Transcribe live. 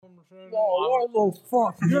Oh, what the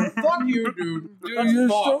fuck? Fuck you, dude. You're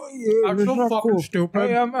so fucking cool. stupid.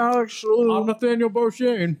 Hey, I'm Alex I'm Lou, Nathaniel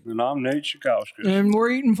Beauchesne. And I'm Nate Chakowski. and we're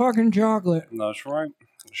eating fucking chocolate. That's right.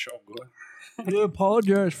 The show good. I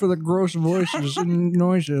apologize for the gross voices and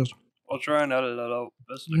noises. I'll try and edit that out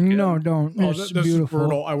best I can. No, don't. Oh, It's this is beautiful.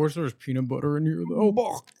 brutal. I wish there was peanut butter in here,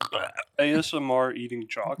 though. ASMR eating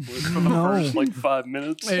chocolate for the No. first 5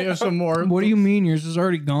 minutes. ASMR. What do you mean? Yours is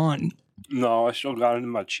already gone. No, I still got it in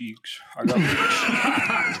my cheeks. I got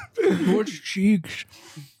Which cheeks?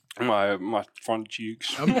 my front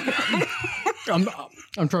cheeks. I'm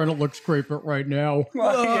trying to lick scrape it right now.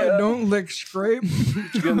 Don't lick scrape.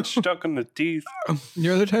 It's getting stuck in the teeth.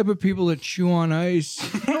 You're the type of people that chew on ice.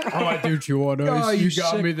 Oh, I do chew on ice. Oh, you you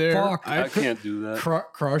got sick me there. fuck. I can't do that.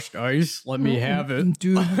 Crushed ice. Let me have it.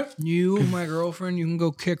 Dude, you, my girlfriend, you can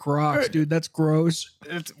go kick rocks, dude. That's gross.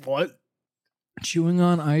 It's what? Chewing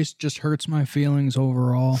on ice just hurts my feelings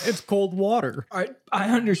overall. It's cold water. I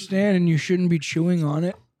understand, and you shouldn't be chewing on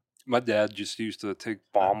it. My dad just used to take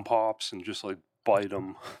bomb pops and just bite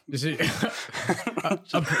them. You see,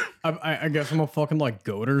 I guess I'm a fucking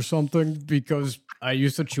goat or something because I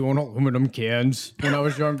used to chew on aluminum cans when I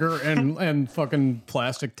was younger and fucking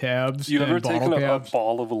plastic tabs. You and ever bottle taken a caps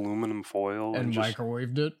ball of aluminum foil and just...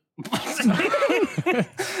 microwaved it?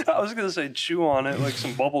 I was gonna say chew on it like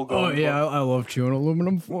some bubble gum. Oh yeah, I love chewing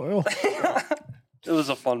aluminum foil. It was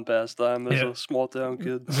a fun pastime as a small town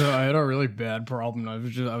kid. So I had a really bad problem. I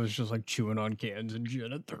was just chewing on cans and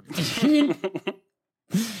shit at 13.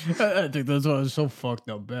 I think that's why I was so fucked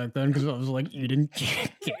up back then because I was eating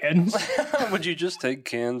cans. Would you just take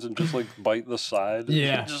cans and just bite the side?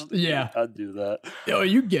 Yeah, yeah. I'd do that. Oh,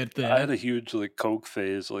 you get that. I had a huge Coke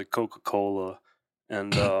phase, Coca-Cola,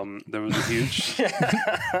 and there was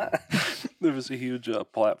a huge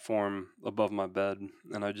platform above my bed,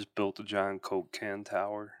 and I just built a giant Coke can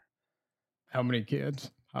tower. How many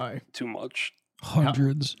cans? Hi. Too much.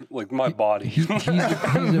 Hundreds. My body. He's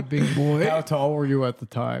a big boy. How tall were you at the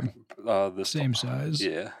time? Same size.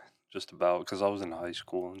 Yeah, just about, because I was in high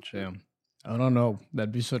school and shit. Damn. I don't know.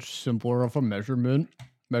 That'd be such simpler of a measurement.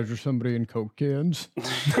 Measure somebody in Coke cans.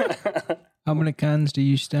 How many cans do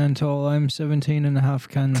you stand tall? I'm 17 and a half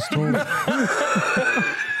cans tall.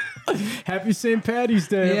 Happy St. Patty's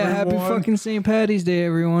Day, Yeah, everyone. happy fucking St. Patty's Day,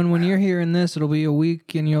 everyone. When you're hearing this, it'll be a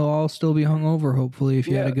week and you'll all still be hungover, hopefully, if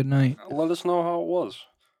you had a good night. Let us know how it was.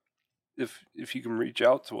 If you can reach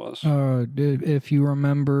out to us. If you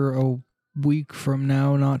remember a week from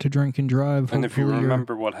now not to drink and drive. And if you hopefully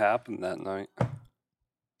remember what happened that night.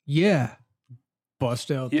 Yeah.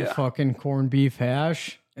 Bust out the fucking corned beef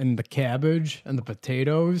hash and the cabbage and the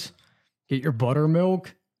potatoes. Get your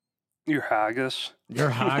buttermilk. Your haggis. Your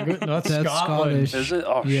haggis. That's Scotland. Scottish. Is it?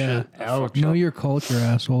 Oh, Yeah. shit. I Ouch. fucked Know up. your culture,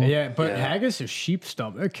 asshole. Yeah, but Yeah. haggis is sheep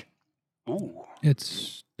stomach. Ooh.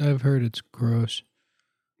 I've heard it's gross.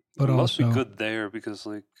 But It must also be good there because,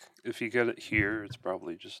 if you get it here, it's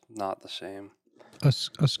probably just not the same. a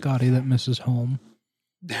Scotty that misses home.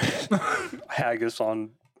 Haggis on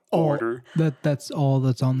order. That's all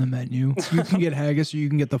that's on the menu. You can get haggis or you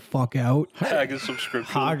can get the fuck out. Haggis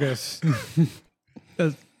subscription. Haggis.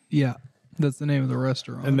 Yeah, that's the name of the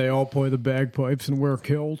restaurant. And they all play the bagpipes and wear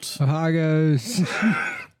kilts. haggis.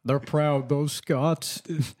 They're proud, those Scots.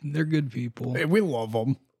 They're good people. Hey, we love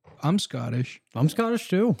them. I'm Scottish. I'm Scottish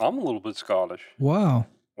too. I'm a little bit Scottish. Wow.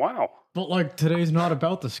 Wow. But today's not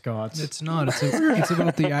about the Scots. It's not. It's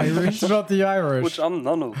about the Irish. It's about the Irish. Which I'm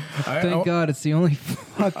none of. Thank God, it's the only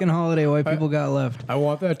fucking holiday white people got left. I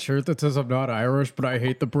want that shirt that says I'm not Irish, but I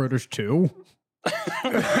hate the British too.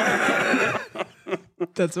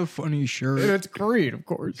 That's a funny And shirt. it's great, of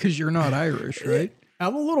course. Because you're not Irish, right?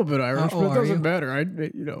 I'm a little bit Irish, but it are doesn't you?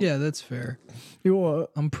 matter. Yeah, that's fair. You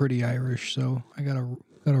I'm pretty Irish, so I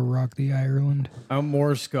gotta rock the Ireland. I'm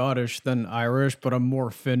more Scottish than Irish, but I'm more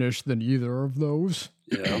Finnish than either of those.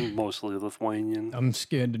 Yeah, I'm mostly Lithuanian. I'm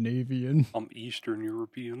Scandinavian. I'm Eastern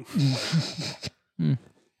European. Hmm.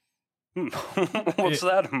 What's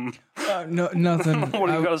that? No, nothing. What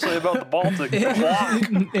do you got to say about the Baltic?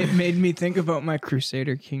 It made me think about my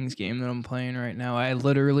Crusader Kings game that I'm playing right now. I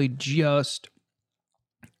literally just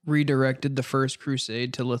redirected the first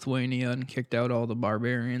crusade to Lithuania and kicked out all the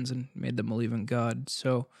barbarians and made them believe in God.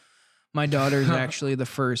 So my daughter is actually the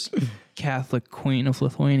first Catholic queen of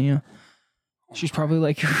Lithuania. She's probably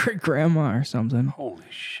like your great grandma or something. Holy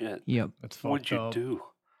shit. Yep. That's What'd fucked you up. do?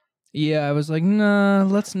 Yeah, I was like, nah,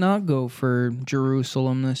 let's not go for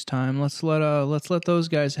Jerusalem this time. Let's let those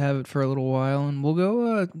guys have it for a little while, and we'll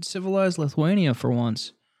go civilize Lithuania for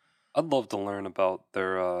once. I'd love to learn about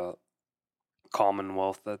their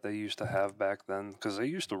commonwealth that they used to have back then, because they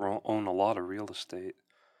used to own a lot of real estate.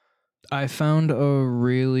 I found a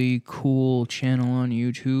really cool channel on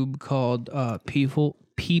YouTube called People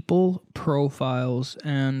Profiles,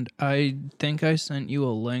 and I think I sent you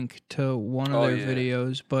a link to one of their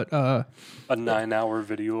videos, but a 9-hour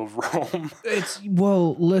video of Rome. It's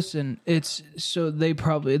so they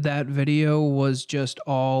probably that video was just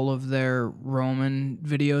all of their Roman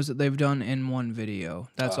videos that they've done in one video.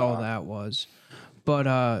 That's all that was.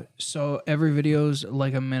 But so every video's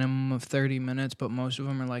like a minimum of 30 minutes, but most of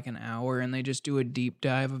them are like an hour, and they just do a deep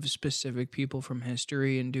dive of specific people from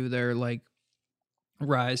history and do their like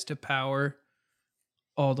rise to power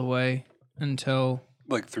all the way until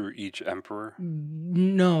like through each emperor.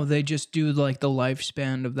 No, they just do like the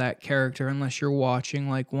lifespan of that character, unless you're watching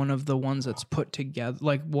like one of the ones that's put together.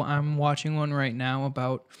 Like I'm watching one right now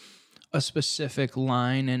about a specific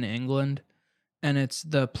line in England, and it's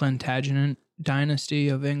the Plantagenet dynasty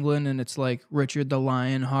of England, and it's like Richard the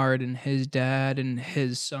Lionheart and his dad and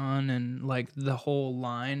his son and like the whole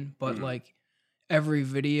line, but like every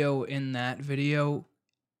video in that video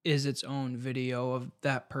is its own video of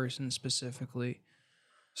that person specifically.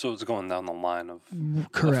 So it's going down the line of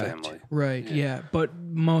Correct. the family. Right, yeah. But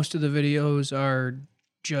most of the videos are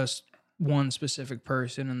just one specific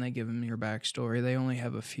person, and they give them your backstory. They only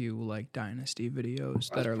have a few like dynasty videos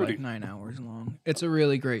that are like 9 hours long. It's a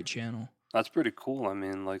really great channel. That's pretty cool. I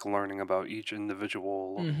mean, like learning about each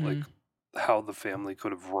individual, like how the family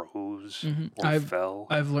could have rose or fell.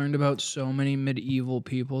 I've learned about so many medieval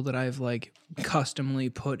people that I've like customly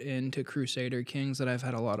put into Crusader Kings that I've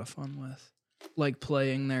had a lot of fun with. Like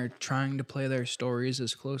trying to play their stories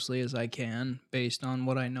as closely as I can based on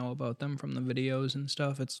what I know about them from the videos and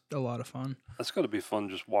stuff. It's a lot of fun. That's got to be fun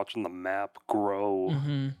just watching the map grow,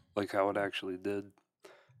 like how it actually did.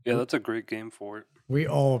 Yeah, that's a great game for it. We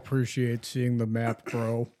all appreciate seeing the map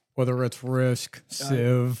grow, whether it's Risk,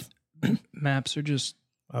 Civ. Maps are just,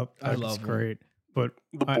 I love them. Great. But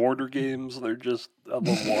the border games, I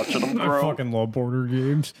love watching them grow. I fucking love border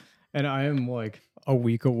games. And I am like a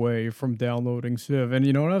week away from downloading Civ. And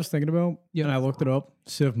you know what I was thinking about? Yeah. And I looked it up,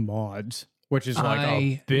 Civ mods, which is like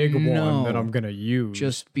a big one that I'm going to use.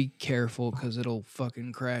 Just be careful because it'll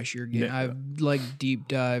fucking crash your game. Yeah. I've like deep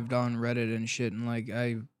dived on Reddit and shit, and like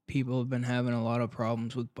people have been having a lot of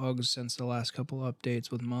problems with bugs since the last couple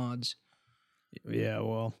updates with mods. Yeah,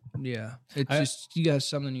 well. Yeah. It's just, you got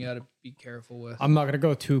something you got to be careful with. I'm not going to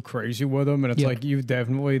go too crazy with them. And it's like,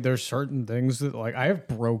 there's certain things that like, I have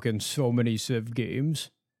broken so many Civ games.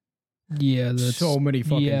 Yeah, that's so many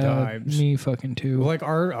fucking times. Me fucking too. Like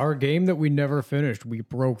our game that we never finished, we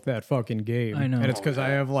broke that fucking game. I know. And it's because I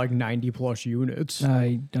have like 90 plus units.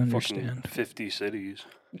 I understand. Fucking 50 cities.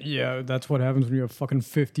 Yeah, that's what happens when you have fucking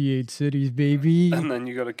 58 cities, baby. And then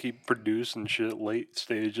you got to keep producing shit late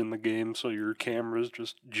stage in the game, so your camera's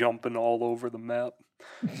just jumping all over the map.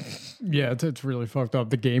 Yeah, it's really fucked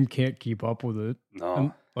up. The game can't keep up with it. No.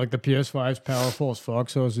 And, like the PS5 is powerful as fuck,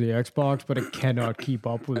 so is the Xbox, but it cannot keep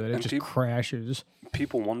up with it. It just crashes.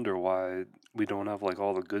 People wonder why we don't have like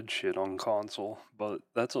all the good shit on console, but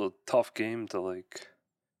that's a tough game to like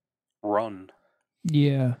run.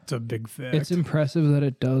 Yeah. It's a big fact. It's impressive that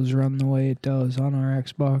it does run the way it does on our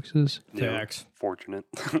Xboxes. Facts. Fortunate.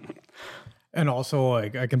 And also,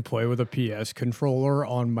 like, I can play with a PS controller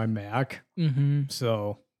on my Mac. Mm-hmm.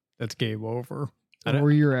 So that's game over.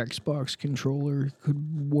 Or your Xbox controller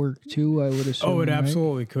could work too, I would assume. Oh, it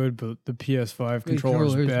absolutely could, but the PS5 controller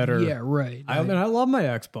is better. Yeah, right. I mean, I love my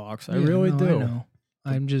Xbox. I really do. I know.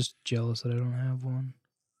 I'm just jealous that I don't have one.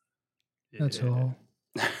 That's all.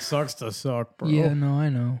 Sucks to suck, bro. Yeah, no, I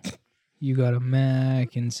know. You got a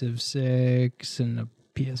Mac and Civ 6 and a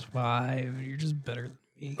PS5. You're just better than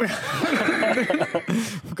me.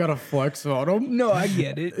 I've got to flex on them. No, I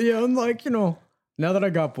get it. Yeah, and like, now that I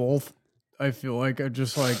got both, I feel like I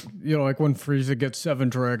just like, like when Frieza gets 7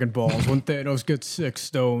 Dragon Balls, when Thanos gets 6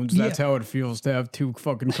 stones, that's how it feels to have 2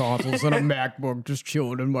 fucking consoles and a MacBook just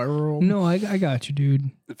chilling in my room. No, I got you,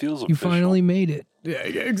 dude. It feels You finally made it. Yeah,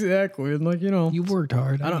 exactly. And like, you worked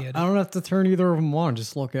hard. I don't have to turn either of them on.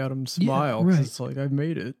 Just look at them, smile. Yeah, right. It's like, I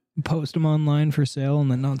made it. Post them online for sale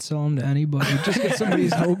and then not sell them to anybody. Just get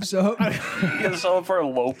somebody's hopes up. You can sell them for a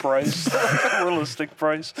low price, realistic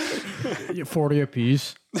price. 40 a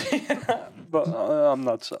piece. But I'm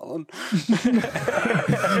not selling.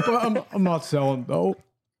 Well, I'm not selling though.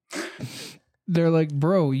 They're like,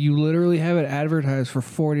 bro, you literally have it advertised for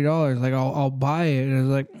 $40. Like, I'll buy it. And it's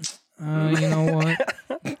like, you know what?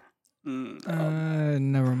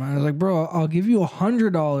 Never mind. I was like, bro, I'll give you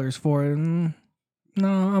 $100 for it. No,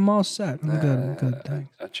 I'm all set. I'm good.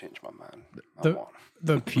 Thanks. I changed my mind.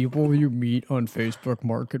 The people you meet on Facebook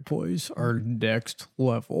Marketplace are next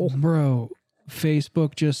level. Bro,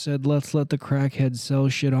 Facebook just said, let's let the crackheads sell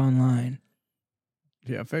shit online.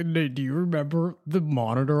 Yeah, in fact, Nate, do you remember the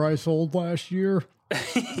monitor I sold last year?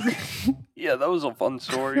 Yeah, that was a fun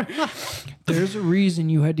story. There's a reason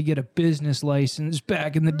you had to get a business license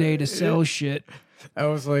back in the day to sell shit. I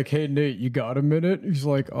was like, hey, Nate, you got a minute? He's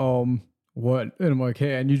like, what? And I'm like,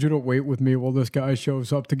 hey, I need you to wait with me while this guy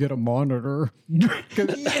shows up to get a monitor.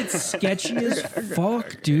 It's sketchy as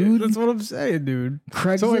fuck, dude. That's what I'm saying, dude.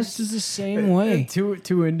 Craigslist is the same way.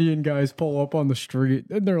 Two Indian guys pull up on the street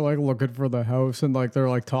and they're like looking for the house and like they're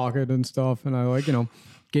like talking and stuff. And I like,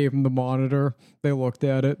 gave them the monitor. They looked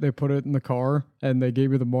at it. They put it in the car and they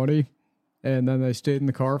gave me the money. And then they stayed in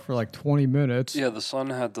the car for like 20 minutes. Yeah, the son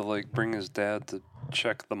had to like bring his dad to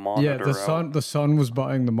check the monitor out. The son was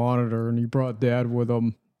buying the monitor and he brought dad with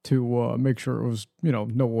him to make sure it was, no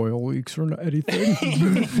oil leaks or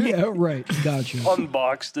anything. Yeah, right. Gotcha.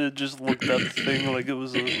 Unboxed it, just looked at the thing like it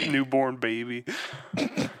was a newborn baby.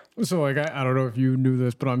 So like, I don't know if you knew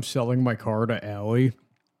this, but I'm selling my car to Allie.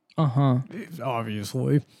 Uh-huh.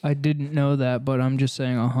 Obviously. I didn't know that, but I'm just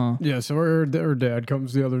saying uh-huh. Yeah, so her dad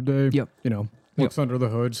comes the other day. Yep. Looks under the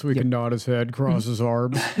hood so he can nod his head, cross his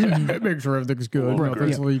arms, make sure everything's good, Right,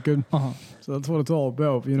 nothing's leaking. Uh-huh. So that's what it's all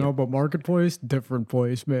about, But Marketplace, different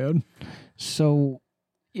place, man. So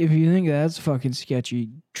if you think that's fucking sketchy,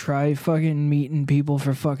 try fucking meeting people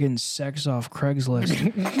for fucking sex off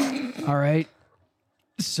Craigslist. All right?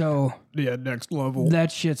 So Yeah, next level.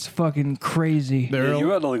 that shit's fucking crazy. Yeah,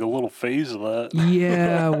 you had like a little phase of that.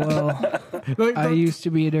 Yeah, well, Like, I used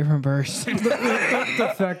to be a different person.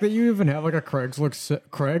 the fact that you even have like a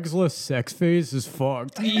Craigslist sex phase is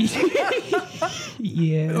fucked.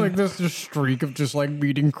 Yeah. Like this just streak of just like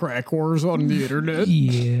meeting crack whores on the internet.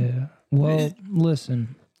 Yeah. Well,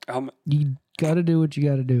 listen. You gotta do what you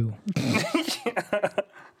gotta do.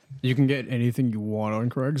 You can get anything you want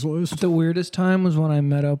on Craigslist. The weirdest time was when I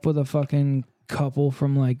met up with a fucking couple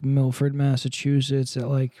from like Milford, Massachusetts at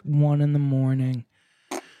like 1 a.m.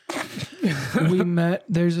 We met,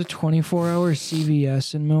 there's a 24-hour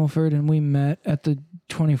CVS in Milford, and we met at the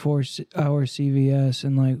 24-hour CVS,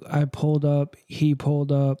 and like I pulled up, he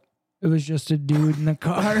pulled up. It was just a dude in the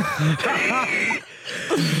car.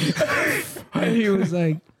 And he was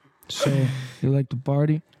like, so you like to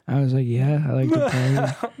party? I was like, yeah, I like to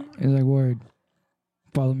party. He's like, word.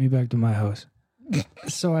 Follow me back to my house.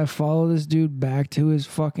 So I follow this dude back to his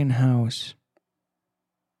fucking house.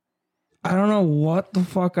 I don't know what the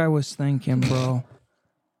fuck I was thinking, bro.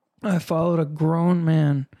 I followed a grown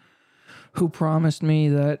man who promised me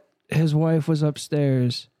that his wife was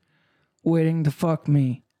upstairs waiting to fuck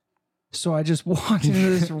me. So I just walked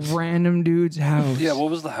into this random dude's house. Yeah,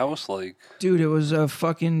 what was the house like? Dude, it was a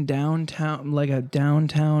fucking downtown, like a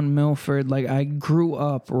downtown Milford. Like, I grew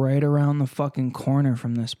up right around the fucking corner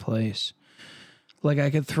from this place. Like, I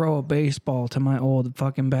could throw a baseball to my old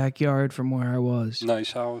fucking backyard from where I was.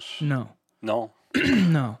 Nice house? No. No?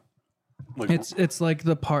 No. Like, It's like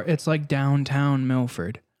it's like downtown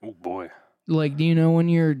Milford. oh, boy. Like, do you know when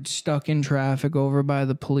you're stuck in traffic over by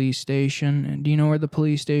the police station? And do you know where the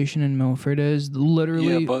police station in Milford is?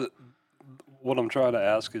 Literally. Yeah, but what I'm trying to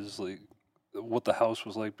ask is, like, what the house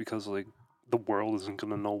was like, because, like, the world isn't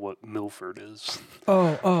going to know what Milford is.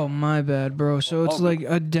 Oh, my bad, bro. So it's like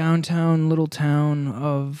a downtown little town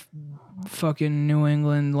of fucking New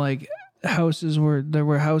England, like, there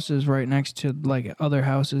were houses right next to, like, other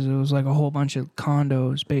houses. It was like a whole bunch of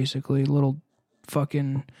condos, basically, little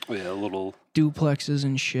fucking little duplexes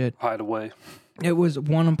and shit. hideaway It was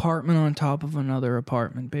one apartment on top of another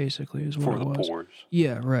apartment, basically, is what for it the was. poors.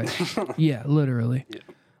 Yeah, right. Yeah, literally. Yeah.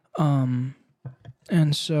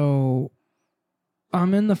 And so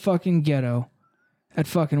I'm in the fucking ghetto at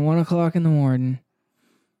fucking 1 o'clock in the morning.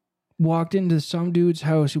 Walked into some dude's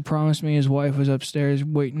house who promised me his wife was upstairs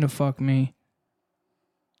waiting to fuck me.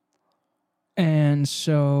 And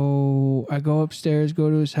so I go upstairs, go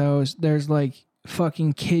to his house. There's like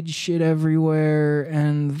fucking kid shit everywhere,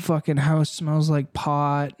 and the fucking house smells like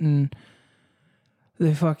pot, and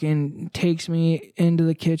they fucking takes me into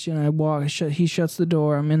the kitchen. I walk, he shuts the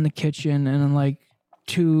door. I'm in the kitchen, and then, like,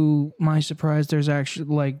 to my surprise, there's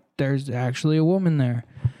actually a woman there.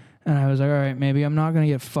 And I was like, all right, maybe I'm not gonna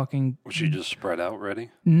get fucking. Was she just spread out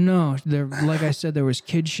ready? No, there, like I said, there was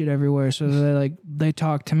kid shit everywhere. So they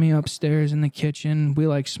talked to me upstairs in the kitchen. We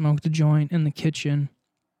like smoked a joint in the kitchen.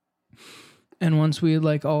 And once we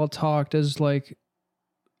like all talked as like,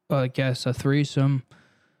 I guess a threesome,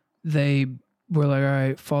 they were like, all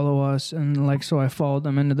right, follow us. And like, so I followed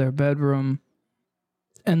them into their bedroom.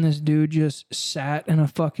 And this dude just sat in a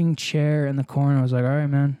fucking chair in the corner. I was like, all right,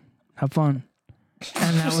 man, have fun.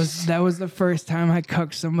 And that was the first time I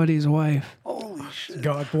cucked somebody's wife. Holy shit.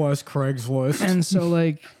 God bless Craigslist. And so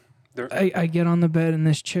like I get on the bed and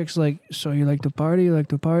this chick's like, so you like to party? You like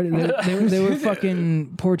to party? They were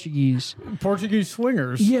fucking Portuguese. Portuguese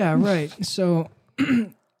swingers. Yeah, right. So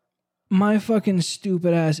my fucking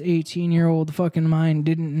stupid ass 18-year-old fucking mind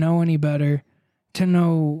didn't know any better to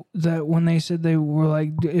know that when they said they were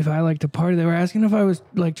like, if I like to party, they were asking if I was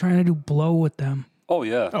like trying to do blow with them. Oh,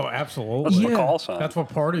 yeah. Oh, absolutely. That's Yeah. the call sign. That's what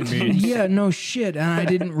party means. Yeah, no shit. And I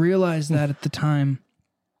didn't realize that at the time.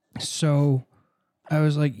 So I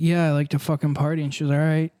was like, yeah, I like to fucking party. And she was all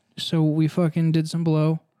right. So we fucking did some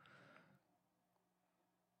blow.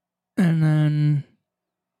 And then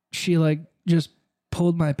she like just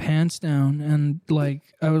pulled my pants down. And like,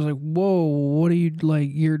 I was like, whoa, what are you like?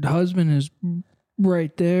 Your husband is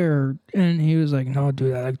right there. And he was like, no,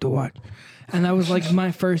 dude, I like to watch. And that was like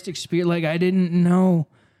my first experience. Like, I didn't know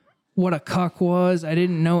what a cuck was. I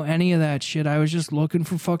didn't know any of that shit. I was just looking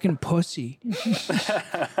for fucking pussy.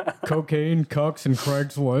 Cocaine, cucks, and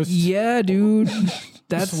Craigslist. Yeah, dude.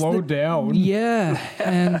 That's Slow down. Yeah.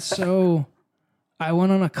 And so I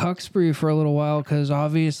went on a cuck spree for a little while because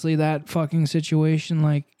obviously that fucking situation,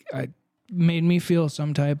 like, made me feel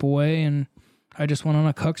some type of way. And I just went on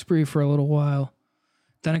a cuck spree for a little while.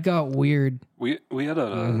 Then it got weird. We had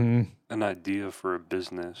an idea for a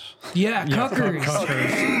business. Yeah, cuckers.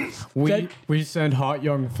 Cuckers. We send hot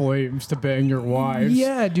young flames to bang your wives.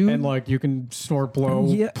 Yeah, dude. And like you can snort blow,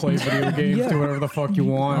 Yeah. play video games, Yeah. do whatever the fuck you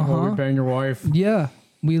want while we bang your wife. Yeah.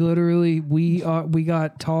 We literally, we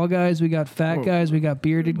got tall guys, we got fat guys, we got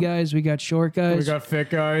bearded guys, we got short guys. We got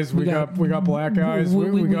fit guys, we got black guys.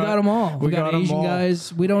 We got them all. We got 'em Asian all.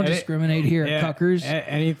 guys. We don't discriminate here at Cuckers.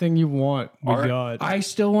 Anything you want, we got. I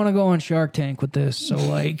still want to go on Shark Tank with this. So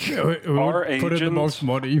like, We Our would put in the agents- most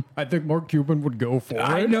money. I think Mark Cuban would go for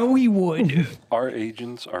I it. know he would. Our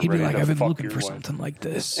agents are He'd be ready like, to I've been fuck looking your for wife. something like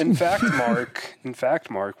this. In fact,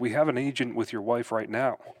 Mark, we have an agent with your wife right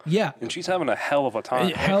now, Yeah. and she's having a hell of a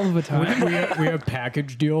time. Hell of a time. We have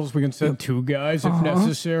package deals. We can send 2 guys if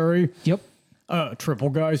necessary. Yep. Triple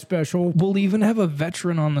guy special. We'll even have a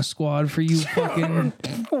veteran on the squad for you fucking.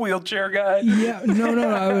 Wheelchair guy. Yeah. No.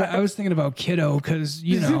 I was thinking about Kiddo because,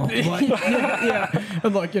 you know. But, Yeah.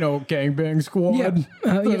 And like, gangbang squad. Yeah.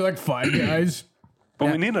 There's Yeah. like 5 guys.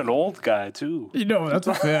 But we need an old guy too. That's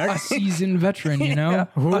a a fact. seasoned veteran, you know?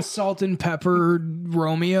 A salt and pepper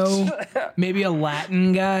Romeo. Maybe a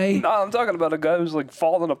Latin guy. No, I'm talking about a guy who's like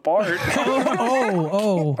falling apart,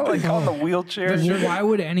 Oh. like on the wheelchair. Why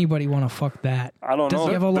would anybody want to fuck that? I don't Does know.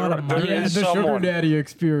 he have a lot of money? There The is sugar someone. daddy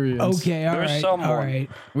experience. Okay, all There's right. someone. All right.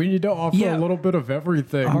 We need to offer Yeah. a little bit of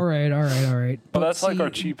everything. All right. But that's like see, our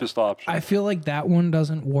cheapest option. I feel like that one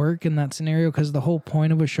doesn't work in that scenario because the whole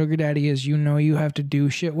point of a sugar daddy is you have to do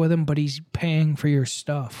shit with him, but he's paying for your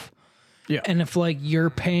stuff. Yeah. And if like you're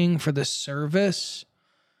paying for the service,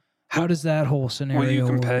 how does that whole scenario Well, you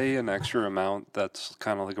can work? pay an extra amount that's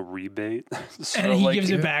kind of like a rebate. So, And he like, gives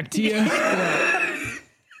it back to you.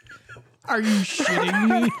 Are you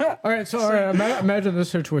shitting me? All right, imagine this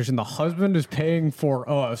situation. The husband is paying for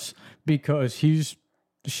us because she's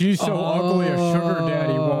so ugly a sugar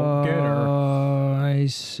daddy won't get her. Oh, I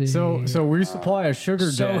see. So we supply a sugar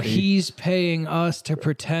So daddy. he's paying us to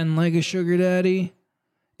pretend like a sugar daddy?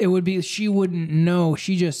 It would be, she wouldn't know.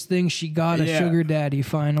 She just thinks she got a Yeah. sugar daddy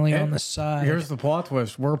finally on the side. Here's the plot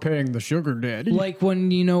twist. We're paying the sugar daddy. Like when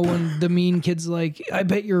the mean kid's like, I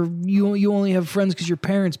bet you only have friends because your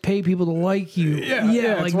parents pay people to like you. Yeah,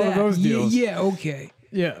 like it's one that. of those deals. Yeah, okay.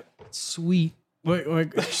 Yeah. Sweet. Like I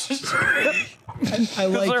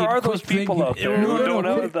like there it. are Quick those people thinking. out there who don't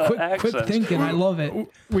have the quick access. thinking. I love it.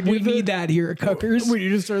 We need need that here at Cuckers. we need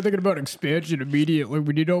to start thinking about expansion immediately.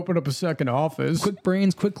 We need to open up a second office. Quick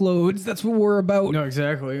brains, quick loads. That's what we're about. No,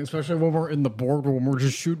 exactly. Especially when we're in the boardroom, we're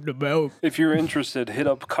just shooting about. If you're interested, hit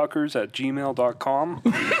up cuckers@gmail.com.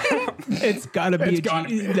 It's gotta be. It's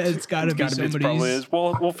gotta be It somebody's. probably is.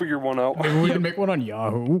 We'll figure one out. Maybe we can make one on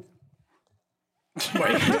Yahoo.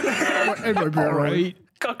 It might be all right.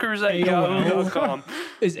 Cuckers@yahoo.com.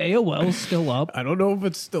 Is AOL still up? I don't know if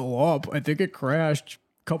it's still up. I think it crashed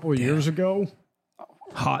a couple of years ago.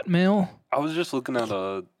 Hotmail. I was just looking at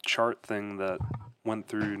a chart thing that went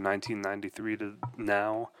through 1993 to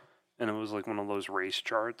now, and it was like one of those race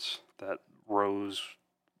charts that rose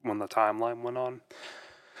when the timeline went on.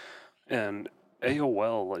 And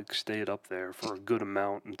AOL like stayed up there for a good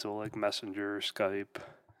amount until like Messenger, Skype,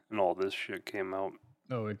 and all this shit came out.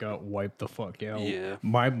 Oh, it got wiped the fuck out. Yeah.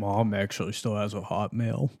 My mom actually still has a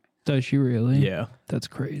Hotmail. Does she really? Yeah. That's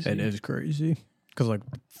crazy. It is crazy. Because,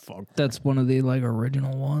 fuck. That's one of the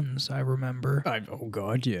original ones I remember. Oh,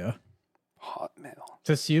 God, yeah. Hotmail.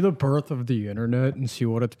 To see the birth of the internet and see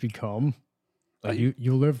what it's become, like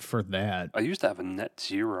you lived for that. I used to have a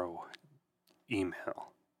NetZero email.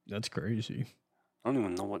 That's crazy. I don't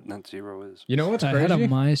even know what NetZero is. You know what's I crazy? had a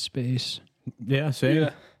MySpace. Yeah, same. Yeah.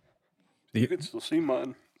 You can still see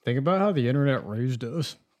mine. Think about how the internet raised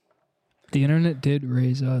us. The internet did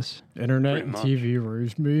raise us. Internet Pretty and much. TV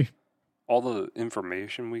raised me. All the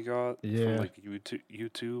information we got Yeah. from like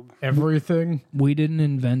YouTube. Everything. We didn't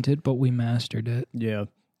invent it, but we mastered it. Yeah.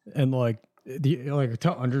 And like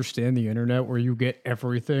to understand the internet where you get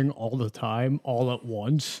everything all the time, all at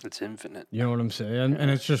once. It's infinite. You know what I'm saying? And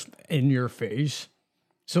it's just in your face.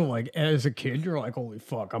 So like as a kid, you're like, holy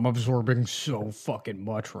fuck, I'm absorbing so fucking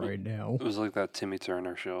much right now. It was like that Timmy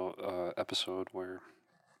Turner show episode where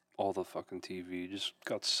all the fucking TV just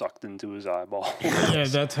got sucked into his eyeball. Yeah,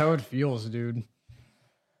 that's how it feels, dude.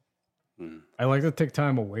 I like to take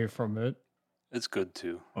time away from it. It's good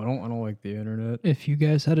too. I don't like the internet. If you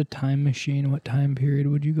guys had a time machine, what time period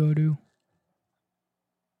would you go to?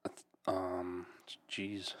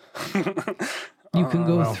 Jeez. You can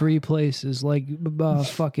go Well. 3 places, like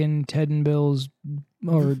fucking Ted and Bill's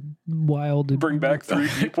or Wild. Bring back 3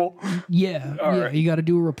 people. Yeah, All yeah. right. You got to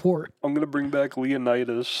do a report. I'm gonna bring back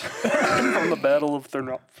Leonidas from the Battle of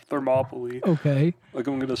Thermopylae. Okay. Like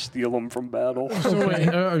I'm gonna steal him from battle. So wait,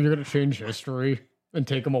 are you gonna change history and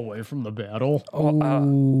take them away from the battle? Oh, I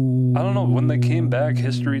don't know. When they came back,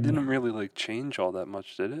 history didn't really like change all that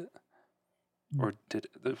much, did it? Or did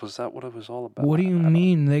it? Was that what it was all about? What do you I don't-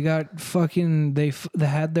 mean? They got fucking. They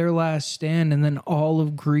had their last stand, and then all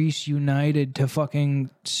of Greece united to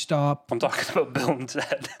fucking stop. I'm talking about Bill and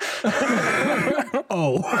Ted.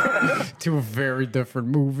 Oh, two very different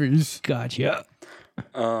movies. Gotcha.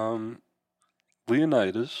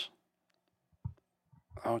 Leonidas.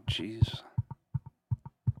 Oh, jeez.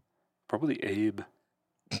 Probably Abe.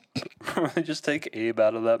 Probably just take Abe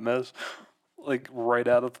out of that mess. Like, right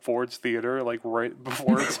out of Ford's theater, like, right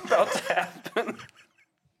before it's about to happen.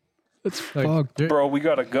 That's Like, fucked. Bro, we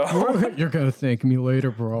gotta go. You're gonna thank me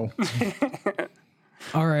later, bro.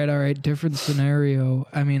 All right. Different scenario.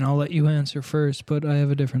 I mean, I'll let you answer first, but I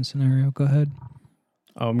have a different scenario. Go ahead.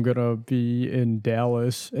 I'm gonna be in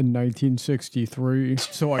Dallas in 1963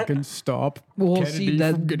 so I can stop Well, Kennedy see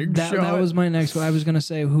that from getting that shot. was my next one. I was gonna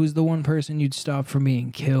say, who's the one person you'd stop from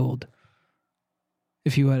being killed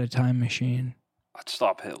if you had a time machine? I'd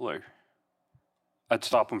stop Hitler. I'd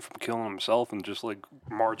stop him from killing himself and just, like,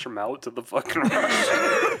 march him out to the fucking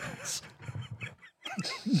Russians.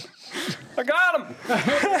 I got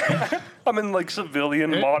him! I'm in, like,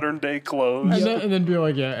 civilian modern-day clothes. and then be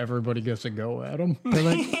like, yeah, everybody gets a go at him.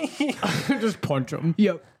 Just punch him.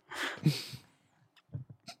 Yep.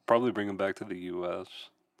 Probably bring him back to the U.S.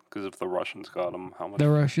 Because if the Russians got him, how much... The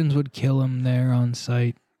Russians would kill him there on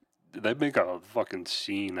site. They'd make a fucking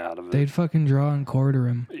scene out of it. They'd fucking draw and quarter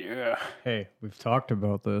him. Yeah. Hey, we've talked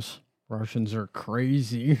about this. Russians are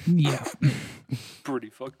crazy. Yeah. Pretty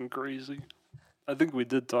fucking crazy. I think we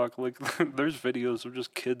did talk, like, there's videos of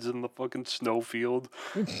just kids in the fucking snowfield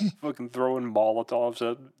fucking throwing Molotovs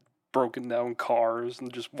at broken down cars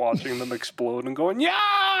and just watching them explode and going, yeah!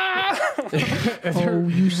 Oh,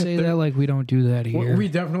 you say that like we don't do that here. We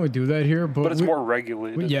definitely do that here, But it's more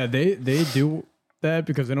regulated. Yeah, they do that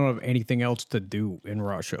because they don't have anything else to do in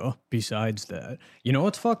Russia besides that. You know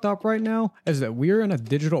what's fucked up right now is that we're in a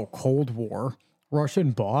digital Cold War.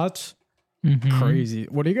 Russian bots, crazy.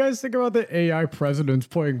 What do you guys think about the AI presidents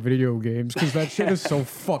playing video games? Because that shit is so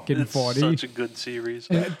fucking It's funny. such a good series.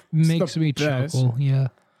 It makes the me best. chuckle. Yeah.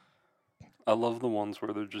 I love the ones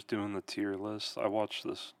where they're just doing the tier list. I watched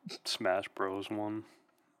this Smash Bros. One.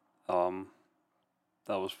 That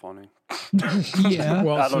was funny. Yeah.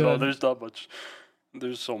 Well I don't know. said. There's not much.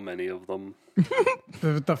 There's so many of them.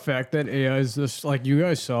 The fact that AI is this, like, you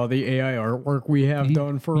guys saw the AI artwork we have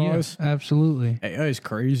done for Yeah, us. absolutely. AI is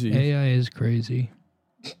crazy. AI is crazy.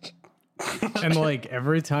 And like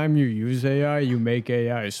every time you use AI, you make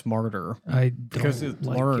AI smarter I don't because it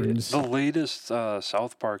like learns. The latest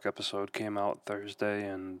South Park episode came out Thursday,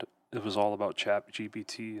 and it was all about Chat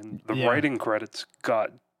GPT, and the Yeah. writing credits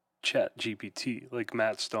got Chat GPT, like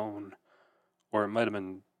Matt Stone, or it might have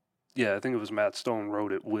been, yeah, I think it was Matt Stone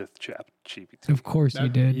wrote it with Chat GPT. Of course he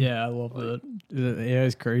did. Yeah, I love that. The AI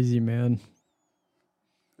is crazy, man.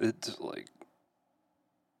 It's like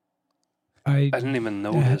I I didn't even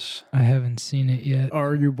notice. I haven't seen it yet.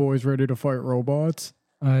 Are you boys ready to fight robots?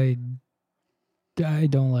 I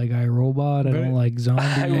don't like iRobot. I don't like zombies.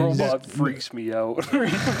 iRobot freaks me out.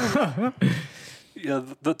 Yeah,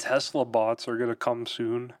 the Tesla bots are gonna come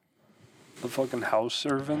soon. The fucking house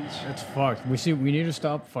servants. It's fucked. We need to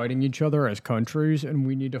stop fighting each other as countries, and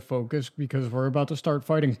we need to focus because we're about to start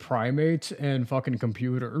fighting primates and fucking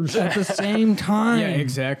computers. At the same time. Yeah,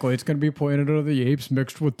 exactly. It's going to be Planet of the Apes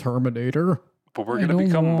mixed with Terminator. But we're gonna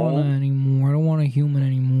become mold anymore. I don't want a human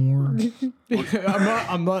anymore.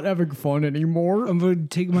 I'm not having fun anymore. I'm gonna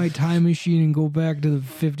take my time machine and go back to the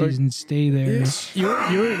 50s and stay there.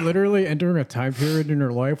 You're literally entering a time period in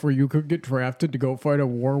your life where you could get drafted to go fight a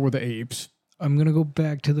war with the apes. I'm gonna go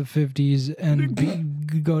back to the 50s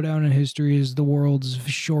and go down in history as the world's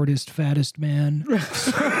shortest, fattest man.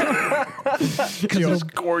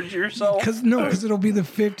 Just gorge yourself. Because it'll be the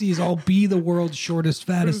 50s. I'll be the world's shortest,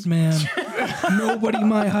 fattest man. Nobody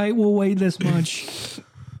my height will weigh this much.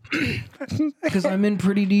 Because I'm in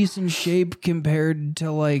pretty decent shape compared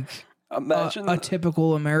to like Imagine a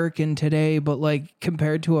typical American today, but like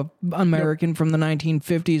compared to a American from the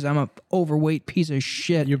 1950s, I'm a overweight piece of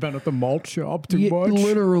shit. You've been at the malt shop too much.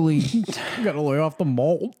 Literally. You gotta lay off the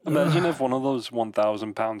malt. Imagine if one of those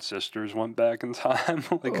 1,000-pound sisters went back in time.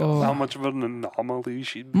 Like how much of an anomaly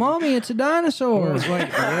she'd be. Mommy, it's a dinosaur. It's like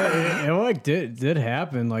it like did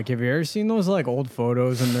happen. Like, have you ever seen those like old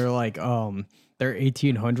photos and they're like they're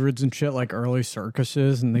 1800s and shit, like early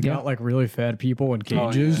circuses, and they got like really fat people in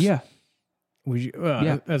cages. Yeah. Would you,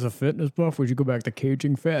 as a fitness buff, would you go back to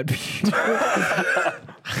caging fat people?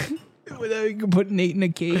 Without you can put Nate in a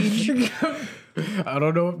cage. I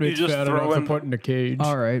don't know if Nate's just fat throw enough in- to put in a cage.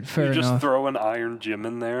 All right, fair You enough. just throw an Iron Jim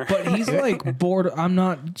in there. But he's like bored. I'm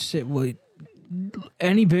not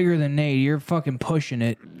any bigger than Nate. You're fucking pushing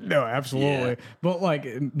it. No, absolutely. Yeah. But like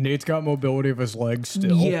Nate's got mobility of his legs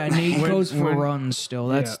still. Yeah, Nate goes for runs still.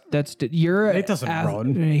 You're Nate doesn't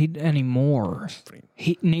run. Anymore.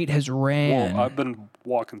 Nate has ran. Well, I've been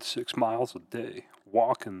walking 6 miles a day.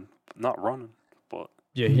 Walking, not running, but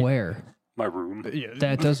Yeah, Where? my room.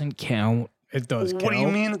 That doesn't count. it does count. What do you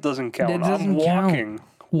mean it doesn't count? That doesn't I'm walking. count.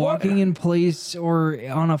 Walking in place or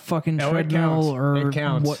on a fucking No, it treadmill counts. or It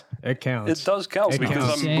counts. what? It counts. It does count It because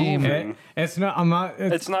counts. I'm Same. moving. It's not. I'm not.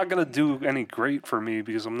 It's not going to do any great for me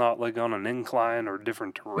because I'm not like on an incline or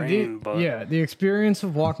different terrain. But the experience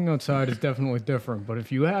of walking outside is definitely different. But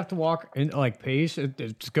if you have to walk in like pace,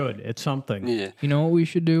 it's good. It's something. yeah, You know what we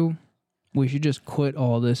should do? We should just quit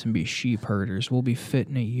all this and be sheep herders. We'll be fit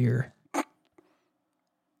in a year.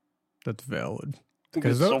 That's valid.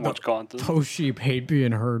 because so much content. Those sheep hate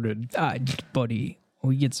being herded. Buddy,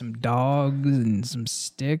 we get some dogs and some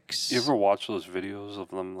sticks You ever watch those videos of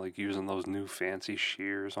them like using those new fancy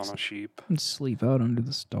shears on a sheep? and sleep out under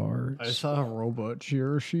the stars. I saw a robot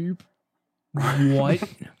shear a sheep What?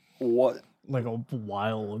 What? like a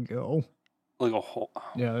while ago. Like a whole?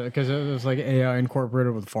 Yeah, because it was like AI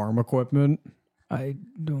incorporated with farm equipment. I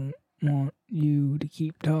don't want you to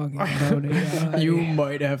keep talking about AI. You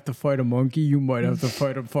might have to fight a monkey. You might have to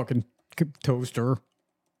fight a fucking toaster.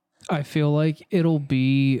 I feel like it'll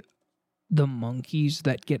be the monkeys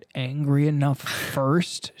that get angry enough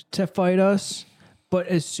first to fight us. But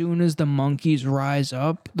as soon as the monkeys rise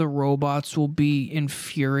up, the robots will be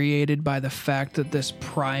infuriated by the fact that this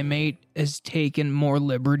primate has taken more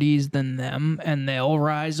liberties than them, and they'll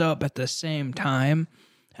rise up at the same time,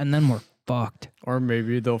 and then we're fucked. Or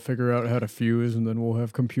maybe they'll figure out how to fuse, and then we'll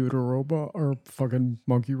have computer robot or fucking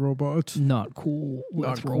monkey robots. Not cool with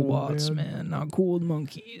Not cool, robots, man. man. Not cool with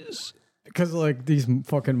monkeys. Because like these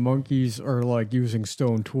fucking monkeys are like using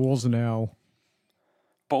stone tools now.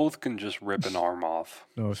 Both can just rip an arm off.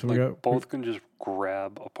 No, so Like we got both can just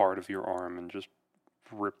grab a part of your arm and just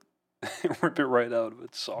rip rip it right out of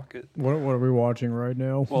its socket. What are we watching right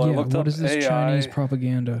now? Well, I Yeah, looked what up is this AI. Chinese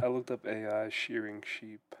propaganda? I looked up AI shearing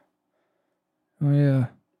sheep. Oh, yeah.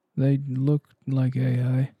 They look like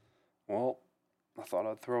AI. Well, I thought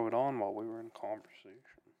I'd throw it on while we were in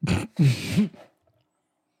conversation.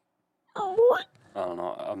 I don't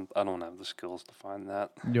know. I don't have the skills to find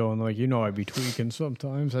that. Yo, and like I'd be tweaking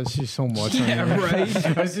sometimes. I see so much. Yeah, on the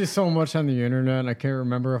right. I see so much on the internet. And I can't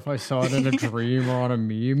remember if I saw it in a dream or on a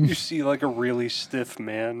meme. You see like a really stiff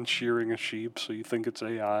man shearing a sheep, so you think it's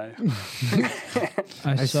AI.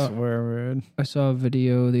 I swear, man. I saw a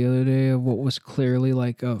video the other day of what was clearly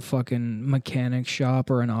like a fucking mechanic shop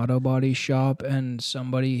or an auto body shop, and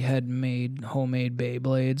somebody had made homemade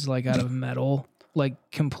Beyblades like out of metal.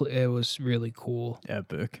 Like complete, it was really cool.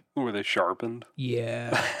 Epic. Were they sharpened?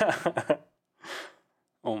 Yeah,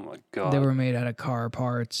 Oh my god. they were made out of car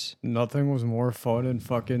parts. Nothing was more fun in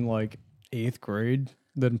fucking like 8th grade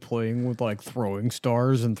than playing with like throwing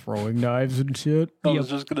stars and throwing knives and shit. I was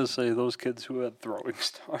just gonna say those kids who had throwing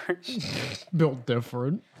stars. Built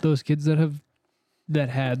different. Those kids that have that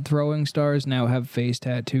had throwing stars now have face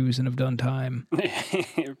tattoos and have done time.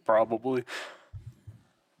 Probably.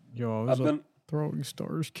 Yo, I was a throwing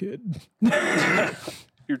stars kid.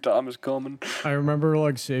 Your time is coming. I remember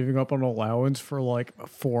like saving up an allowance for like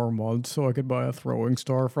 4 months so I could buy a throwing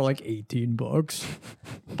star for like $18.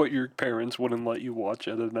 But your parents wouldn't let you watch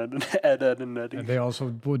Ed and Eddie. And they also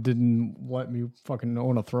didn't let me fucking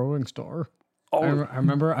own a throwing star. Oh, I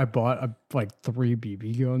remember I bought like 3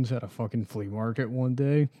 BB guns at a fucking flea market one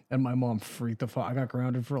day, and my mom freaked the fuck. I got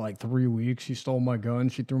grounded for like 3 weeks. She stole my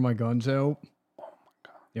guns. She threw my guns out.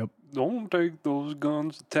 Yep. don't take those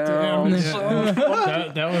guns to town. son.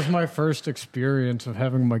 That was my first experience of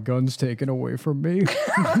having my guns taken away from me.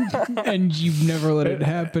 And you've never let it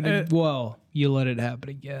happen. Well, you let it happen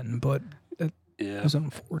again, but that was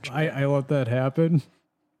unfortunate. I let that happen.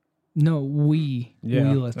 No, we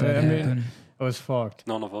let that happen. It was fucked.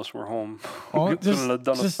 None of us were home.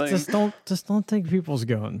 Just don't take people's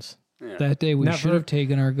guns. Yeah. That day we should have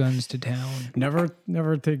taken our guns to town.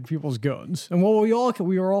 Never take people's guns. And well,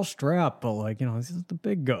 we were all strapped, but like, you know, these are the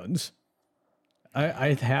big guns.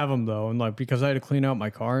 I have them though, and like because I had to clean out my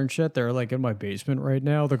car and shit, they're like in my basement right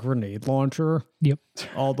now. The grenade launcher, Yep.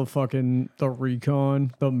 all the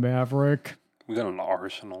Recon, the Maverick. We got an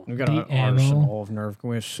arsenal. We got an arsenal of Nerf.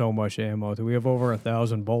 We have so much ammo. We have over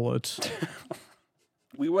 1,000 bullets.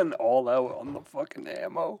 We went all out on the fucking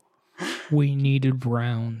ammo. We needed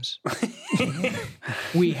rounds.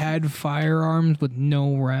 We had firearms with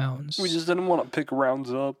no rounds. We just didn't want to pick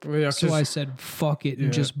rounds up. So I said, fuck it,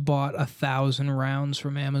 and just bought 1,000 rounds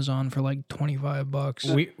from Amazon for like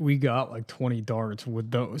 $25. We got like 20 darts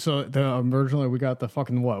with those. So originally we got the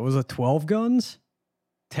fucking what? Was it 12 guns?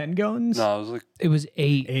 10 guns? No, it was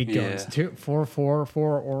 8. 8 guns. 4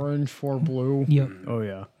 orange, 4 blue. Yep. Oh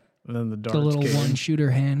yeah. And then the darts. The little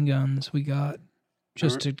one-shooter handguns we got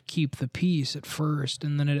just to keep the peace at first,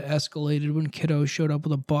 and then it escalated when kiddos showed up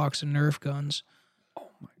with a box of Nerf guns. Oh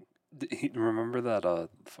my! Remember that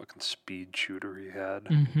fucking speed shooter he had?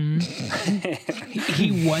 Mm-hmm.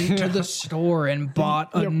 He went to the store and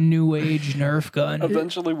bought a new age Nerf gun.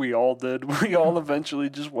 Eventually, we all did. We all eventually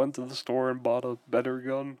just went to the store and bought a better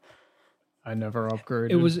gun. I never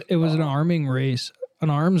upgraded. It was an arms race.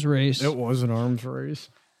 It was an arms race.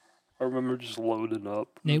 I remember just loading